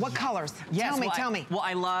doing? What colors? Yes, tell me. Well,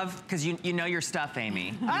 I love, because you know your stuff,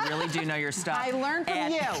 Amy. You really do know your stuff. I learned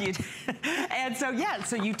from you. And so, yeah,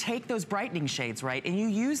 so you take those brightening shades, right, and you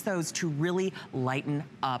use those to really lighten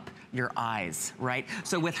up your eyes, right?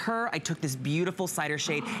 So with her, I took this beautiful cider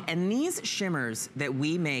shade, and these shimmers that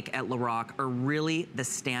we make at Lorac are really the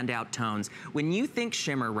standout tones. When you think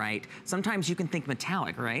shimmer, right, sometimes you can think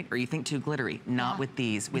metallic, right? Or you think too glittery. Not with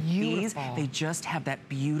these. With these, they just have that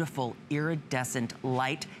beautiful iridescent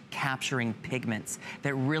light capturing pigments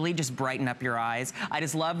that really just brighten up your eyes. I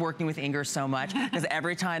just love working with Inger so much because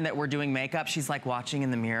every time that we're doing makeup, she's like watching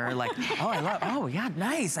in the mirror like, oh yeah,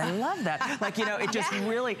 nice, I love that. Like, you know, it just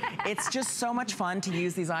really, it's just so much fun to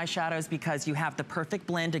use these eyeshadows because you have the perfect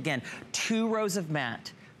blend. Again, 2 rows of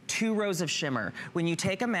matte, 2 rows of shimmer. When you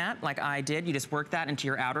take a matte, like I did, you just work that into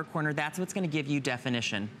your outer corner. That's what's gonna give you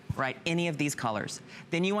definition, right? Any of these colors.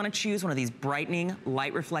 Then you wanna choose one of these brightening,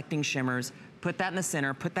 light reflecting shimmers, put that in the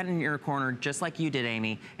center, put that in your corner, just like you did,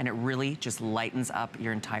 Amy, and it really just lightens up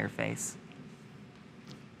your entire face.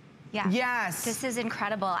 Yeah. Yes. This is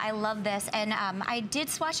incredible. I love this. And I did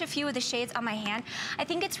swatch a few of the shades on my hand. I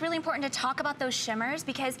think it's really important to talk about those shimmers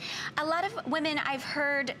because a lot of women I've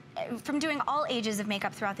heard from doing all ages of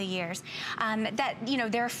makeup throughout the years that, you know,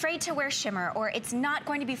 they're afraid to wear shimmer or it's not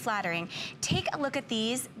going to be flattering. Take a look at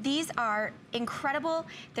these. These are incredible.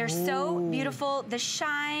 They're so beautiful. The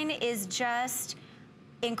shine is just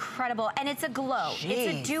incredible, and it's a glow.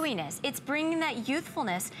 It's a dewiness. It's bringing that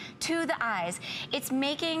youthfulness to the eyes. It's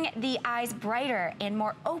making the eyes brighter and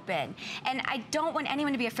more open. And I don't want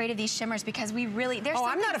anyone to be afraid of these shimmers because we really, they're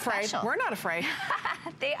something I'm not afraid. special. We're not afraid.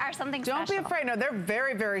 They are something special. special. Don't be afraid. No, they're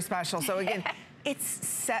very, very special. So again, it's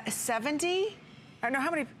 70? I don't know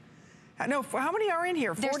how many. No, how many are in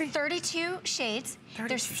here? 40? There's 32 shades.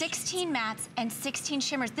 There's 16 mattes and 16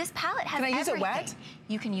 shimmers. This palette has everything. Can I use it wet?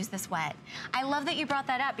 You can use this wet. I love that you brought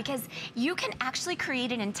that up because you can actually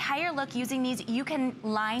create an entire look using these. You can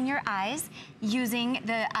line your eyes using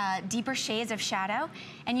the deeper shades of shadow,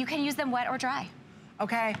 and you can use them wet or dry.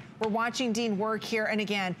 Okay, we're watching Dean work here, and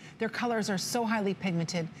again, their colors are so highly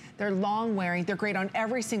pigmented. They're long wearing. They're great on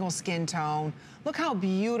every single skin tone. Look how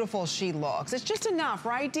beautiful she looks. It's just enough,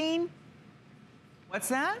 right, Dean? What's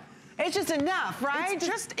that? It's just enough, right?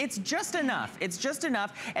 It's just enough. It's just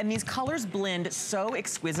enough. And these colors blend so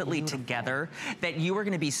exquisitely together that you are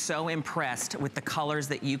going to be so impressed with the colors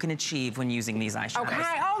that you can achieve when using these eyeshadows. Okay.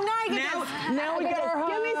 Oh, now we got our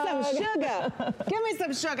Give me some sugar. Give me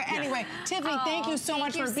some sugar. Anyway, Tiffany, thank you so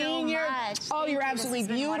much for being here. Oh, you're absolutely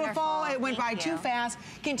beautiful. It went by too fast.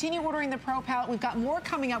 Continue ordering the Pro Palette. We've got more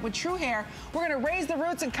coming up with TRUHair. We're going to raise the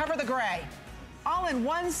roots and cover the gray. All in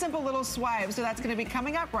one simple little swipe. So that's going to be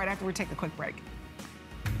coming up right after we take a quick break.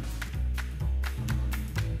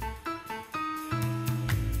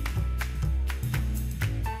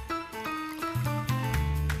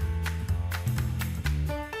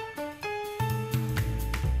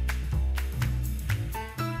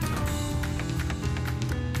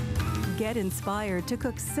 Get inspired to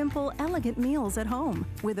cook simple, elegant meals at home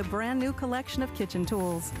with a brand new collection of kitchen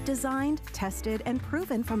tools, designed, tested, and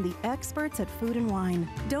proven from the experts at Food & Wine.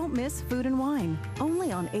 Don't miss Food & Wine,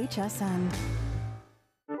 only on HSN.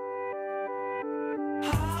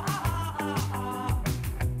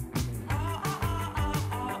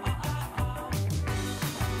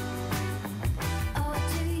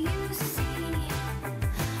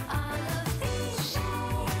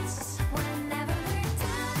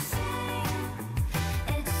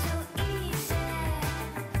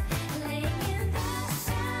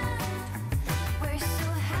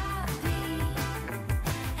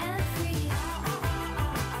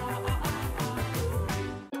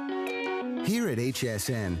 Here at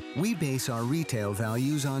HSN, we base our retail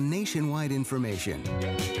values on nationwide information.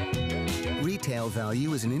 Retail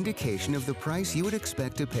value is an indication of the price you would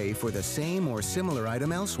expect to pay for the same or similar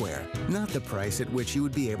item elsewhere, not the price at which you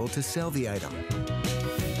would be able to sell the item.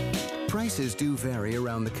 Prices do vary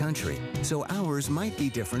around the country, so ours might be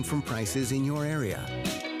different from prices in your area.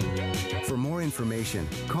 For more information,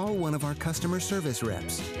 call one of our customer service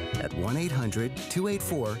reps at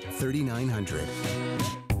 1-800-284-3900.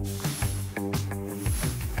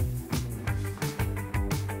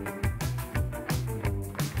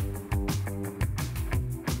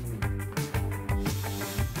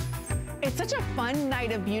 It's such a fun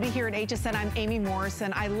night of beauty here at HSN. I'm Amy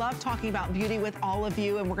Morrison. I love talking about beauty with all of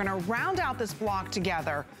you, and we're gonna round out this block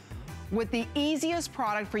together with the easiest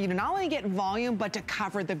product for you to not only get volume, but to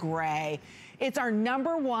cover the gray. It's our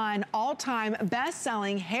 #1 all-time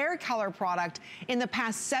best-selling hair color product in the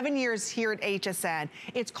past 7 years here at HSN.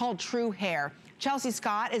 It's called TRUHair. Chelsea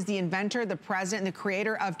Scott is the inventor, the president, and the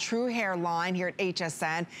creator of TRUHair line here at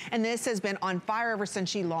HSN. And this has been on fire ever since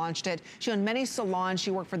she launched it. She owned many salons. She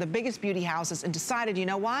worked for the biggest beauty houses and decided, you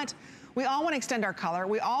know what? We all want to extend our color.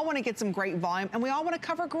 We all want to get some great volume, and we all want to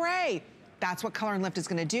cover gray. That's what Color and Lift is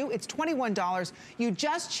gonna do. It's $21. You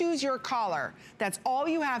just choose your color. That's all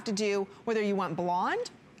you have to do, whether you want blonde,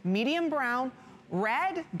 medium brown,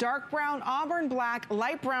 red, dark brown, auburn black,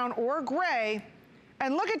 light brown, or gray.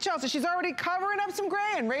 And look at Chelsea, she's already covering up some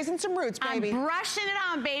gray and raising some roots, baby. I'm brushing it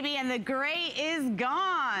on, baby, and the gray is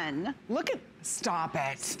gone. Look at, stop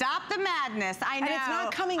it. Stop the madness, I know. And it's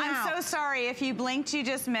not coming out. I'm so sorry, if you blinked, you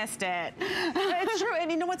just missed it. It's true,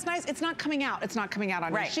 and you know what's nice? It's not coming out. It's not coming out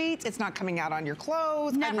on your sheets, it's not coming out on your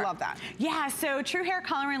clothes. Never. I love that. Yeah, so TRUHair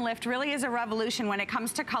Color and Lift really is a revolution when it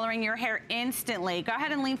comes to coloring your hair instantly. Go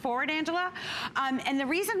ahead and lean forward, Angela. And the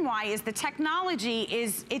reason why is the technology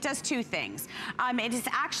is, it does two things. It is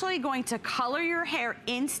actually going to color your hair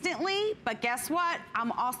instantly, but guess what?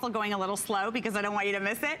 I'm also going a little slow because I don't want you to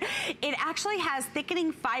miss it. It actually has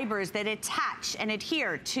thickening fibers that attach and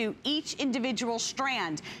adhere to each individual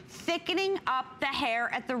strand, thickening up the hair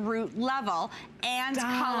at the root level and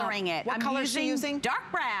coloring it. What color is she using? Dark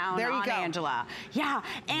brown there you on go. Angela. Yeah,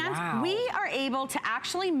 and we are able to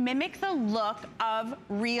actually mimic the look of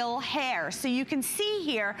real hair. So you can see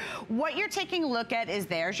here, what you're taking a look at is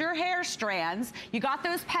there's your hair strands. You got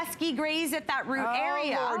those pesky grays at that root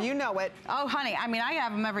area. Oh, Lord, you know it. Oh, honey, I mean, I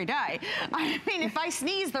have them every day. I mean, if I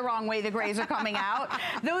sneeze the wrong way, the grays are coming out.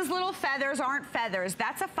 Those little feathers aren't feathers.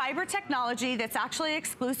 That's a fiber technology that's actually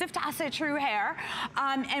exclusive to us at TRUHair.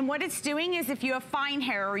 And what it's doing is if you have fine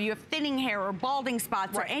hair or you have thinning hair or balding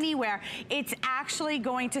spots or anywhere, it's actually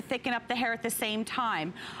going to thicken up the hair at the same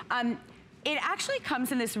time. It actually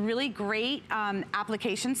comes in this really great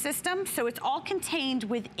application system. So it's all contained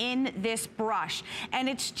within this brush. And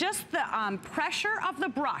it's just the pressure of the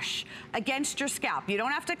brush against your scalp. You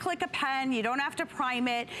don't have to click a pen. You don't have to prime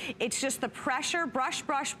it. It's just the pressure, brush,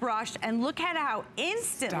 brush, brush. And look at how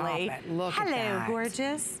instantly. Stop it. Look at that. Hello,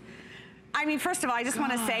 gorgeous. I mean, first of all, I just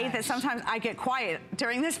want to say that sometimes I get quiet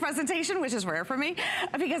during this presentation, which is rare for me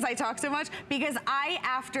because I talk so much. Because I,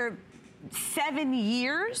 after 7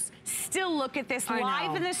 years, still look at this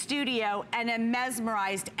live in the studio and am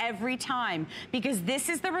mesmerized every time because this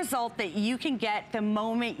is the result that you can get the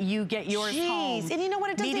moment you get yours home. And you know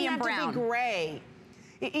what? It doesn't Medium have brown. to be gray.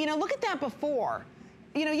 You know, look at that before.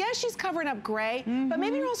 You know, yes, she's covering up gray, but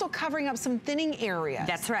maybe you're also covering up some thinning areas.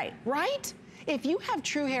 That's right. Right? If you have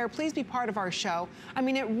TRUHair, please be part of our show. I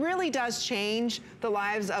mean, it really does change the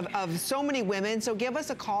lives of so many women. So give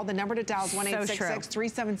us a call. The number to dial is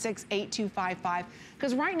 1-866-376-8255.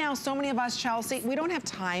 Because right now, so many of us, Chelsea, we don't have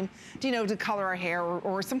time to, you know, to color our hair,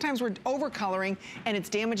 or sometimes we're over coloring and it's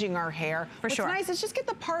damaging our hair. What's nice is just get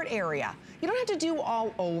the part area. You don't have to do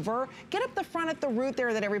all over. Get up the front at the root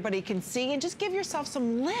there that everybody can see and just give yourself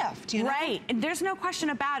some lift, you know? Right, and there's no question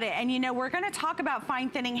about it. And you know, we're gonna talk about fine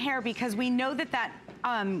thinning hair because we know that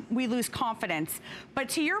we lose confidence. But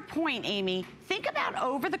to your point, Amy, think about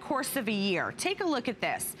over the course of a year. Take a look at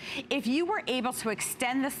this. If you were able to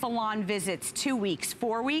extend the salon visits 2 weeks,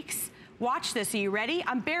 4 weeks, watch this. Are you ready?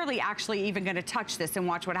 I'm barely actually even going to touch this and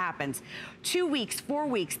watch what happens. 2 weeks, 4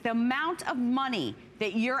 weeks, the amount of money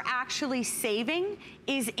that you're actually saving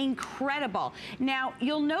is incredible. Now,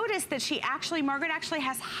 you'll notice that Margaret actually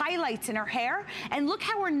has highlights in her hair, and look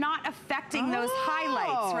how we're not affecting those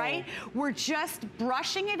highlights, right? We're just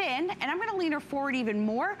brushing it in, and I'm gonna lean her forward even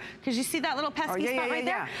more, because you see that little pesky spot right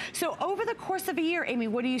there? So over the course of a year, Amy,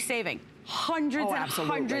 what are you saving? Hundreds and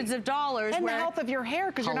hundreds of dollars. And the health of your hair,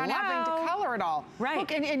 because you're not having to color it all. Right.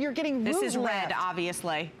 Look, and you're getting root This is lift. red,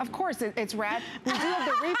 obviously. Of course it's red. We do have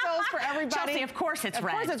the refills for everybody. Chelsea, of course it's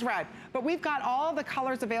red. Of course it's red. But we've got all the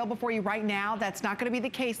colors available for you right now. That's not going to be the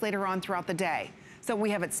case later on throughout the day. So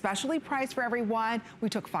we have it specially priced for everyone. We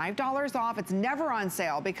took $5 off. It's never on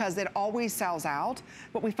sale because it always sells out.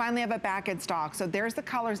 But we finally have it back in stock. So there's the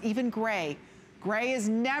colors, even gray. Gray is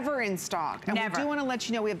never in stock. And we do want to let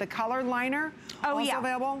you know we have the color liner also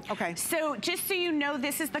available. Okay. So just so you know,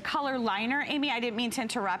 this is the color liner. Amy, I didn't mean to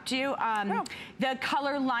interrupt you. The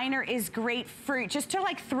color liner is great for just to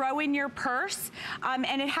like throw in your purse.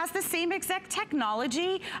 And it has the same exact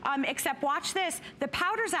technology, except watch this. The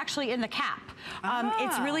powder's actually in the cap.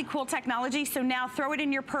 It's really cool technology. So now throw it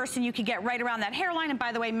in your purse and you can get right around that hairline. And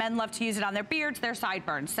by the way, men love to use it on their beards, their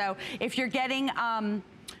sideburns. So if you're getting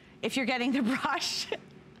the brush,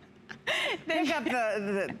 pick up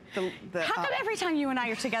the how come every time you and I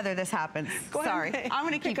are together this happens? Sorry, I'm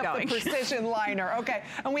gonna keep going. Pick up the precision liner, okay.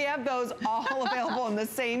 And we have those all available in the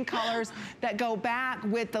same colors that go back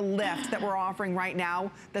with the lift that we're offering right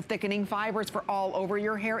now, the thickening fibers for all over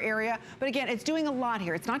your hair area. But again, it's doing a lot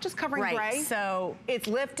here. It's not just covering gray, so it's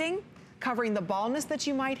lifting, covering the baldness that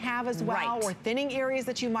you might have as well, or thinning areas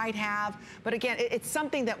that you might have. But again, it's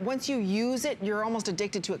something that once you use it, you're almost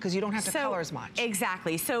addicted to it because you don't have to color as much.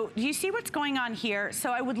 Exactly. So do you see what's going on here?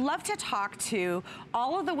 So I would love to talk to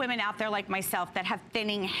all of the women out there like myself that have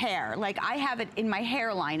thinning hair. Like I have it in my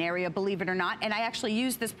hairline area, believe it or not, and I actually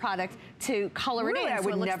use this product to color it in so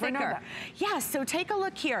it looks thicker. Know that. Yeah, so take a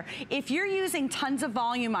look here. If you're using tons of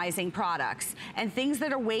volumizing products and things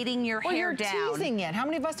that are weighting your hair down. You're teasing it. How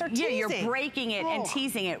many of us are teasing? Yeah, you're breaking it and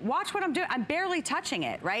teasing it. Watch what I'm doing. I'm barely touching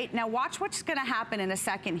it, right? Now watch what's gonna happen in a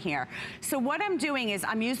second here. So what I'm doing is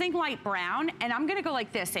I'm using light brown and I'm gonna go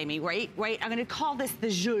like this, Amy, right? I'm gonna call this the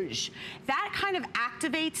zhuzh. That kind of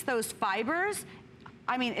activates those fibers.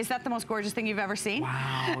 I mean, is that the most gorgeous thing you've ever seen? Wow.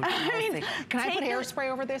 I mean, can I put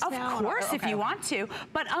hairspray over this now? Of course, if you want to.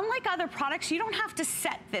 But unlike other products, you don't have to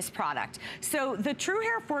set this product. So the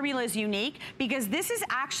TRUHair formula is unique because this is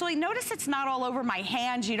actually, notice it's not all over my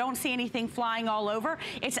hands. You don't see anything flying all over.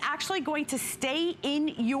 It's actually going to stay in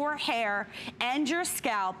your hair and your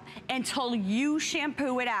scalp until you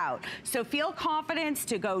shampoo it out. So feel confidence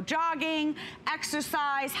to go jogging,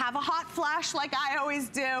 exercise, have a hot flash like I always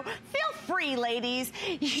do. Feel free, ladies.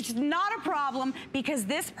 It's not a problem because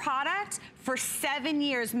this product for 7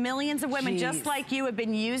 years, millions of women just like you have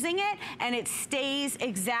been using it and it stays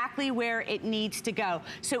exactly where it needs to go.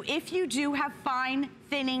 So if you do have fine,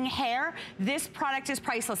 thinning hair, this product is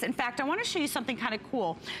priceless. In fact, I want to show you something kind of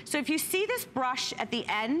cool. So if you see this brush at the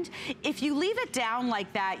end, if you leave it down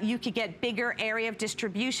like that, you could get bigger area of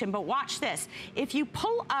distribution. But watch this. If you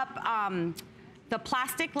pull up the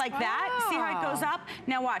plastic like that, see how it goes up?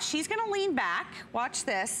 Now watch, she's gonna lean back. Watch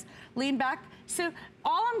this, lean back. So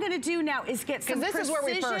all I'm gonna do now is get some precision. Because this is where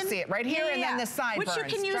we first see it, right here, and then the sideburns. Which you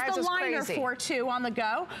can use the liner for too on the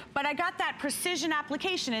go. But I got that precision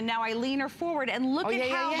application and now I lean her forward and look at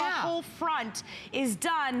how the whole front is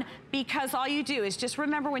done because all you do is just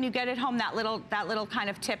remember when you get it home, that little kind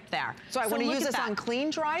of tip there. So I wanna use this on clean,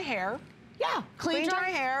 dry hair. Yeah, clean, dry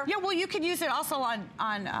hair. Yeah, well you could use it also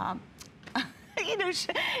on you know,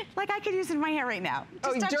 like I could use it in my hair right now.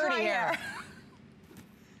 Just dirty hair.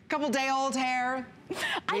 Couple day old hair.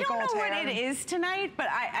 I don't know what it is tonight, but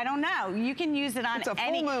I don't know. You can use it on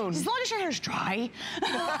any. Full moon. As long as your hair's dry.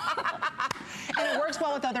 And it works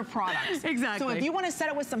well with other products. Exactly. So if you want to set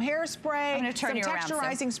it with some hairspray, some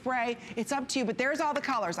texturizing spray, it's up to you. But there's all the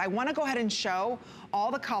colors. I want to go ahead and show all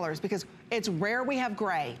the colors because it's rare we have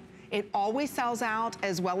gray. It always sells out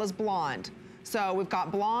as well as blonde. So we've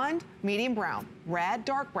got blonde, medium brown, red,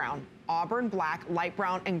 dark brown, auburn black, light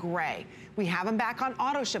brown, and gray. We have them back on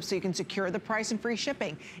auto ship so you can secure the price and free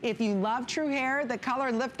shipping. If you love TRUHair, the color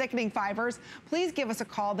and lip thickening fibers, please give us a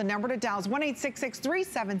call. The number to dial is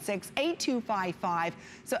 1-866-376-8255.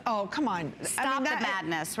 So, oh, come on. Stop the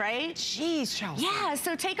madness, right? Jeez, Chelsea. Yeah,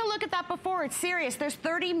 so take a look at that before. It's serious. There's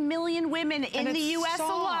 30 million women in the U.S.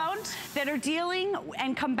 alone that are dealing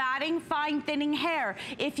and combating fine thinning hair.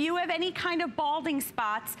 If you have any kind of balding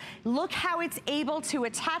spots, look how it's able to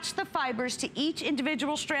attach the fibers to each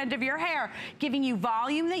individual strand of your hair, giving you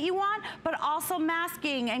volume that you want, but also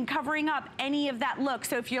masking and covering up any of that look.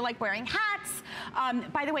 So if you're like wearing hats,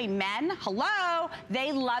 by the way, men, hello,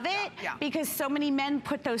 they love it because so many men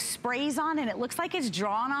put those sprays on and it looks like it's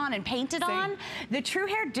drawn on and painted on. The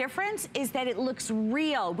TRUHair difference is that it looks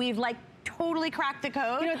real. We've like totally cracked the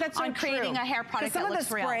code on creating a hair product that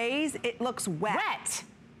looks real. Some of the sprays, it looks wet.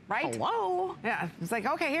 Right? Hello. Yeah, it's like,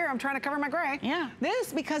 okay, here, I'm trying to cover my gray. Yeah.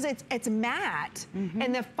 This, because it's matte,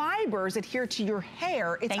 and the fibers adhere to your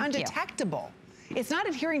hair, it's undetectable. It's not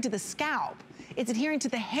adhering to the scalp, it's adhering to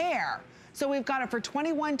the hair. So we've got it for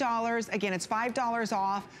 $21. Again, it's $5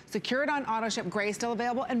 off. Secured on auto ship. Gray is still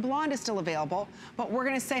available, and blonde is still available. But we're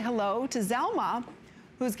gonna say hello to Zelma,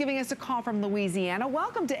 who's giving us a call from Louisiana.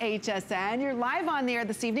 Welcome to HSN. You're live on the air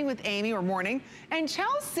this evening with Amy, or morning. And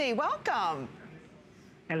Chelsea, welcome.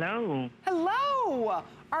 Hello. Hello.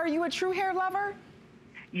 Are you a TRUHair lover?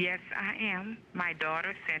 Yes, I am. My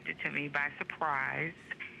daughter sent it to me by surprise.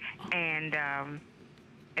 And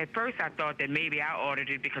at first I thought that maybe I ordered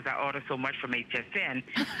it because I order so much from HSN.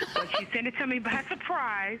 But she sent it to me by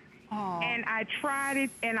surprise. And I tried it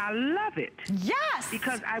and I love it. Yes.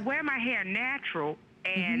 Because I wear my hair natural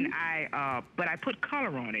and but I put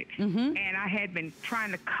color on it. And I had been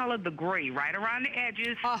trying to color the gray right around the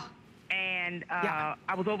edges. And I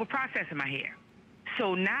was over processing my hair.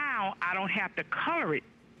 So now I don't have to color it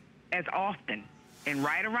as often. And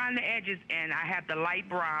right around the edges, and I have the light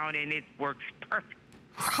brown, and it works perfect.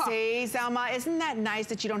 See, Selma, isn't that nice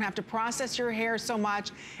that you don't have to process your hair so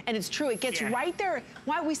much? And it's true, it gets right there.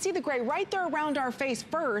 Why we see the gray right there around our face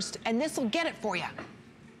first, and this will get it for you.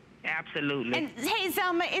 Absolutely. And hey,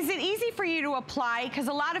 Zelma, is it easy for you to apply? Because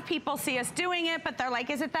a lot of people see us doing it, but they're like,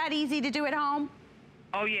 is it that easy to do at home?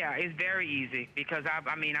 Oh yeah, it's very easy because I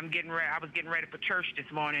mean, I'm getting ready. I was getting ready for church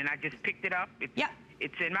this morning. I just picked it up.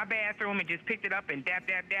 It's in my bathroom and just picked it up and dab,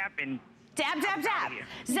 dab, dab, and dab, dab, dab.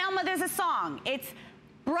 Zelma, there's a song. It's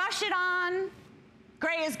brush it on,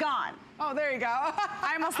 gray is gone. Oh, there you go.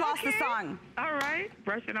 I almost lost the song. All right,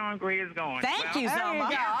 brush it on, gray is gone. Thank you, Zelma. There you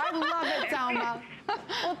go. I love it, Zelma.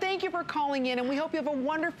 Well, thank you for calling in, and we hope you have a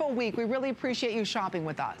wonderful week. We really appreciate you shopping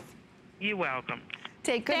with us. You're welcome.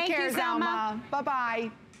 Take good care, Zelma. Bye-bye.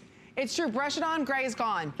 It's true, brush it on, gray is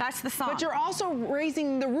gone. That's the song. But you're also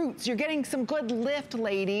raising the roots. You're getting some good lift,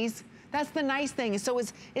 ladies. That's the nice thing. So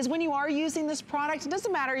is when you are using this product, it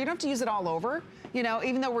doesn't matter, you don't have to use it all over. You know,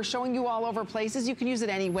 even though we're showing you all over places, you can use it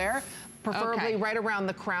anywhere. Preferably right around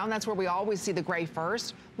the crown. That's where we always see the gray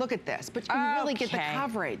first. Look at this, but you really get the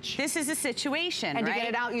coverage. This is a situation, and to get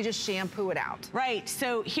it out, you just shampoo it out. Right,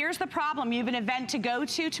 so here's the problem. You have an event to go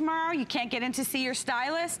to tomorrow. You can't get in to see your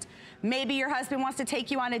stylist. Maybe your husband wants to take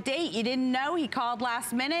you on a date. You didn't know, he called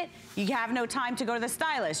last minute. You have no time to go to the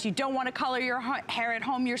stylist. You don't want to color your hair at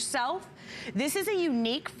home yourself. This is a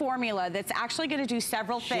unique formula that's actually going to do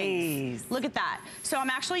several things. Look at that. So I'm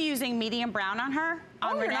actually using medium brown on her.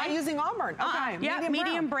 You're not using auburn. Okay. Yeah,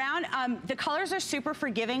 medium brown. The colors are super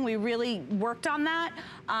forgiving. We really worked on that.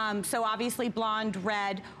 So obviously blonde,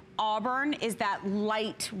 red, auburn is that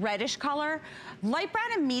light reddish color. Light brown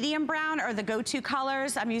and medium brown are the go-to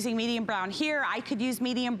colors. I'm using medium brown here. I could use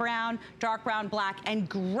medium brown, dark brown, black, and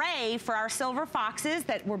gray for our silver foxes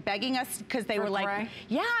that were begging us because they were like, gray?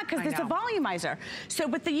 yeah, because it's a volumizer. So,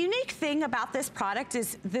 but the unique thing about this product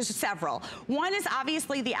is there's several. One is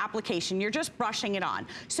obviously the application. You're just brushing it on.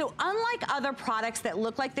 So unlike other products that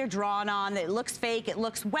look like they're drawn on, that it looks fake, it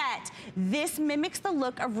looks wet, this mimics the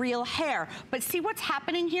look of real hair. But see what's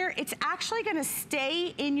happening here? It's actually gonna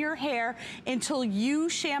stay in your hair until you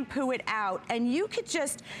shampoo it out, and you could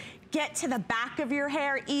just get to the back of your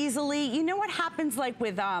hair easily. You know what happens like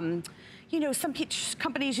with, you know, some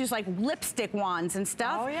companies use like lipstick wands and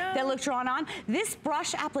stuff that look drawn on. This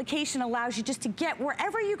brush application allows you just to get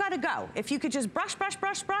wherever you gotta go. If you could just brush, brush,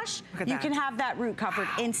 brush, brush, you can have that root covered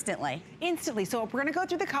instantly. Instantly. So if we're gonna go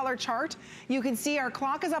through the color chart, you can see our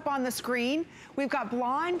clock is up on the screen. We've got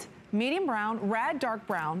blonde, medium brown, red, dark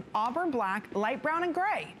brown, auburn black, light brown, and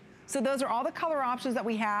gray. So those are all the color options that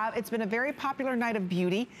we have. It's been a very popular night of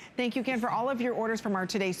beauty. Thank you again for all of your orders from our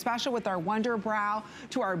today's special with our Wunderbrow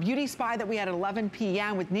to our beauty spy that we had at 11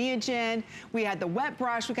 p.m. with Neogen. We had the wet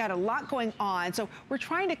brush. We got a lot going on. So we're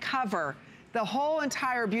trying to cover the whole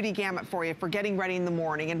entire beauty gamut for you for getting ready in the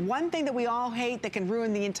morning. And one thing that we all hate that can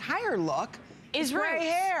ruin the entire look is gray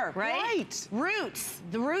hair, right? Roots.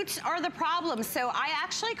 The roots are the problem. So I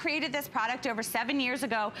actually created this product over 7 years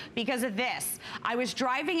ago because of this. I was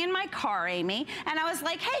driving in my car, Amy, and I was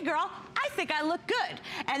like, hey girl, I think I look good.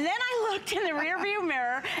 And then I looked in the rearview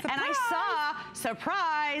mirror and I saw,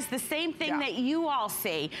 surprise, the same thing that you all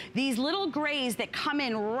see. These little grays that come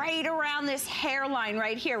in right around this hairline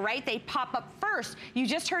right here, right? They pop up first. You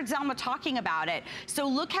just heard Zelma talking about it. So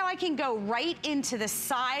look how I can go right into the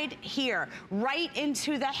side here, right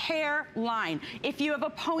into the hairline. If you have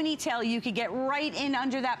a ponytail, you could get right in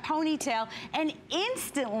under that ponytail and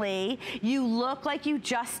instantly you look like you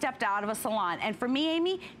just stepped out of a salon. And for me,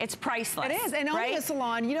 Amy, it's priceless. It is, and only a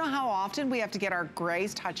salon. You know how often we have to get our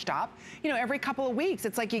grays touched up? You know, every couple of weeks.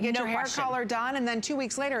 It's like you get your hair color done and then 2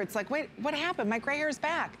 weeks later, it's like, wait, what happened? My gray hair is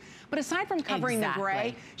back. But aside from covering the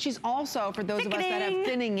gray, she's also, for those of us that have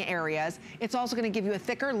thinning areas, it's also gonna give you a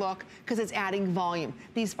thicker look because it's adding volume.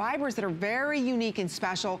 These fibers that are very unique and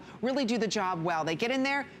special really do the job well. They get in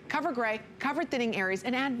there, cover gray, cover thinning areas,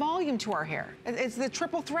 and add volume to our hair. It's the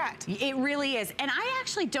triple threat. It really is. And I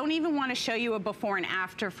actually don't even want to show you a before and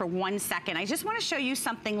after for 1 second. I just want to show you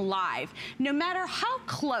something live. No matter how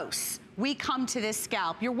close we come to this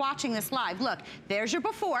scalp, you're watching this live. Look, there's your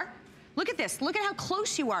before. Look at this. Look at how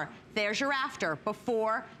close you are. There's your after.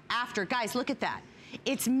 Before, after. Guys, look at that.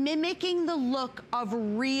 It's mimicking the look of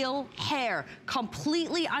real hair,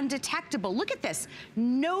 completely undetectable. Look at this.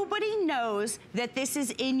 Nobody knows that this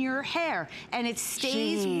is in your hair, and it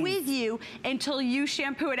stays with you until you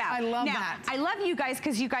shampoo it out. I love that. I love you guys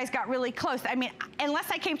because you guys got really close. I mean, unless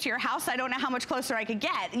I came to your house, I don't know how much closer I could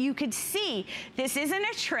get. You could see this isn't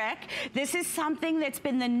a trick. This is something that's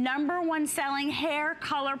been the #1 selling hair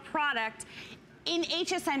color product in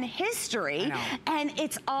HSN history, and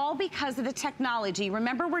it's all because of the technology.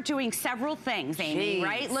 Remember, we're doing several things, Amy,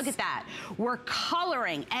 right? Look at that. We're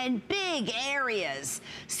coloring and big areas.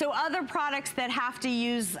 So other products that have to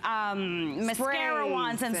use mascara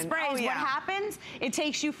wands and sprays, what happens? It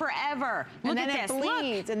takes you forever. Look at this. And then it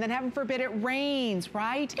bleeds, and then heaven forbid it rains,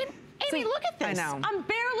 right? Amy, look at this. I know. I'm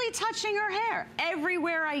barely touching her hair.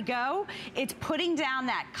 Everywhere I go, it's putting down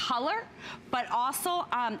that color, but also,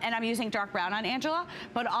 and I'm using dark brown on Angela,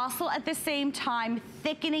 but also at the same time,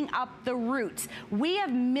 thickening up the roots. We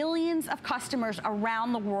have millions of customers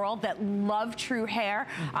around the world that love TRUHair,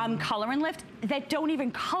 Color and Lift, that don't even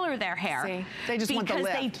color their hair. See? They just want the lift.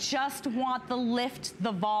 Because they just want the lift,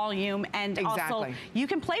 the volume, and also, you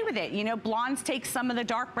can play with it. You know, blondes take some of the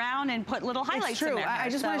dark brown and put little highlights in their hair. I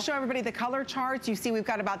just want to show everybody the color charts. You see we've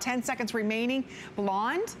got about 10 seconds remaining.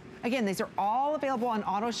 Blonde, again, these are all available on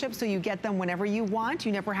auto ship, so you get them whenever you want.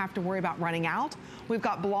 You never have to worry about running out. We've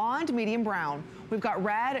got blonde, medium brown. We've got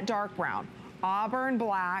red, dark brown. Auburn,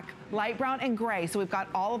 black, light brown, and gray. So we've got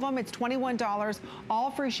all of them. It's $21,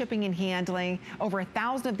 all free shipping and handling. Over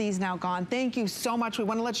 1,000 of these now gone. Thank you so much. We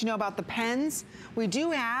want to let you know about the pens. We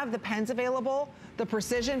do have the pens available. The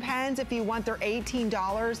precision pens, if you want, they're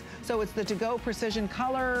 $18. So it's the To-Go Precision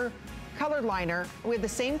colored liner. We have the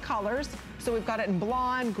same colors. So we've got it in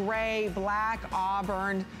blonde, gray, black,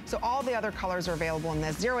 auburn. So all the other colors are available in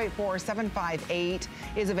this. 084758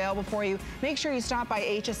 is available for you. Make sure you stop by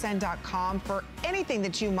hsn.com for anything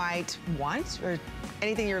that you might want or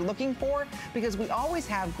anything you're looking for, because we always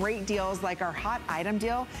have great deals like our hot item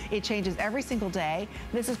deal. It changes every single day.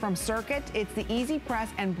 This is from Circuit. It's the Easy Press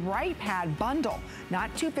and Bright Pad bundle,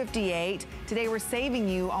 not $258. Today we're saving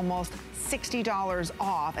you almost $60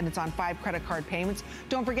 off, and it's on 5 credit card payments.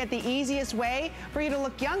 Don't forget, the easiest way for you to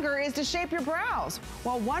look younger is to shape your brows.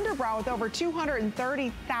 Well, Wunderbrow, with over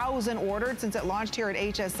 230,000 ordered since it launched here at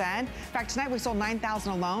HSN. In fact, tonight we sold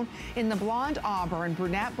 9,000 alone. In the blonde, auburn,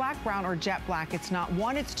 brunette, black, brown, or jet black, it's not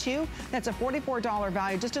one, it's two. That's a $44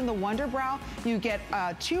 value. Just in the Wunderbrow, you get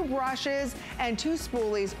 2 brushes and 2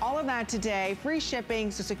 spoolies. All of that today, free shipping,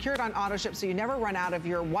 so secure it on auto ship so you never run out of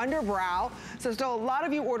your Wunderbrow. So still a lot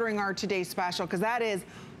of you ordering our today's special, because that is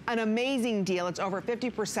an amazing deal. It's over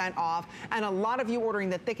 50% off, and a lot of you ordering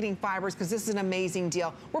the thickening fibers because this is an amazing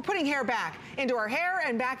deal. We're putting hair back into our hair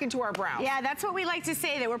and back into our brows. Yeah, that's what we like to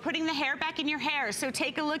say, that we're putting the hair back in your hair. So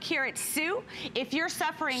take a look here at Sue. If you're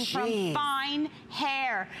suffering from fine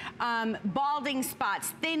hair, balding spots,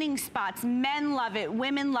 thinning spots, men love it,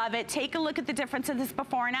 women love it. Take a look at the difference of this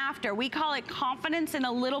before and after. We call it confidence in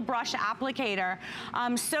a little brush applicator.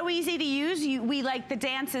 So easy to use. We like the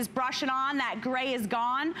dances, brush it on, that gray is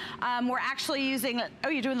gone. We're actually using, oh,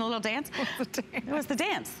 you're doing the little dance? What's the dance? It was the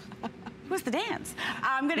dance. What's the dance?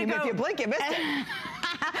 I'm gonna go. If you blink, you missed it.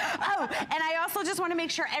 Oh, and I also just want to make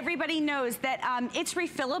sure everybody knows that it's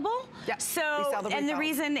refillable. Yep. So, and the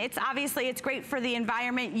reason it's obviously it's great for the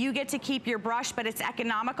environment. You get to keep your brush, but it's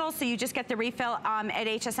economical. So you just get the refill at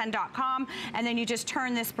hsn.com, and then you just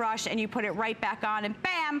turn this brush and you put it right back on, and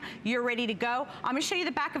bam, you're ready to go. I'm gonna show you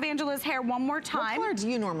the back of Angela's hair one more time. What color do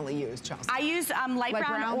you normally use, Chelsea? I use light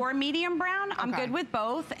brown or medium brown. I'm good with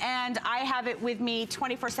both, and I have it with me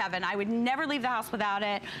 24/7. I would never leave the house without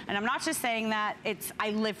it, and I'm not just saying that.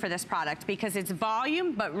 I live for this product because it's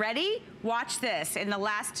volume, but ready? Watch this. In the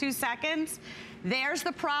last 2 seconds, there's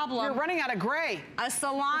the problem. You're running out of gray. A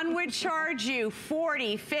salon would charge you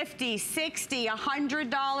 $40, $50, $60,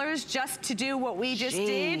 $100 just to do what we just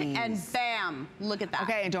did, and bam, look at that.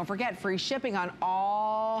 Okay, and don't forget, free shipping on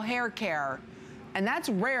all hair care. And that's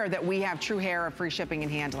rare that we have TRUHair of free shipping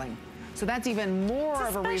and handling. So that's even more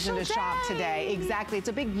of a reason to shop today. Exactly. It's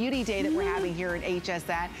a big beauty day that we're having here at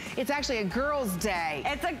HSN. It's actually a girls' day.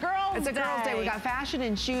 It's a girls' day. We got fashion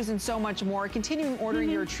and shoes and so much more. Continuing ordering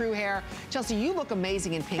your TRUHair. Chelsea, you look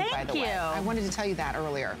amazing in pink, by the way. I wanted to tell you that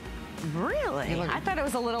earlier. Really? I thought it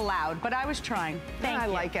was a little loud, but I was trying. Thank you. I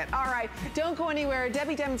like it. All right. Don't go anywhere.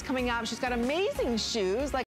 Debbie Demon's coming up. She's got amazing shoes.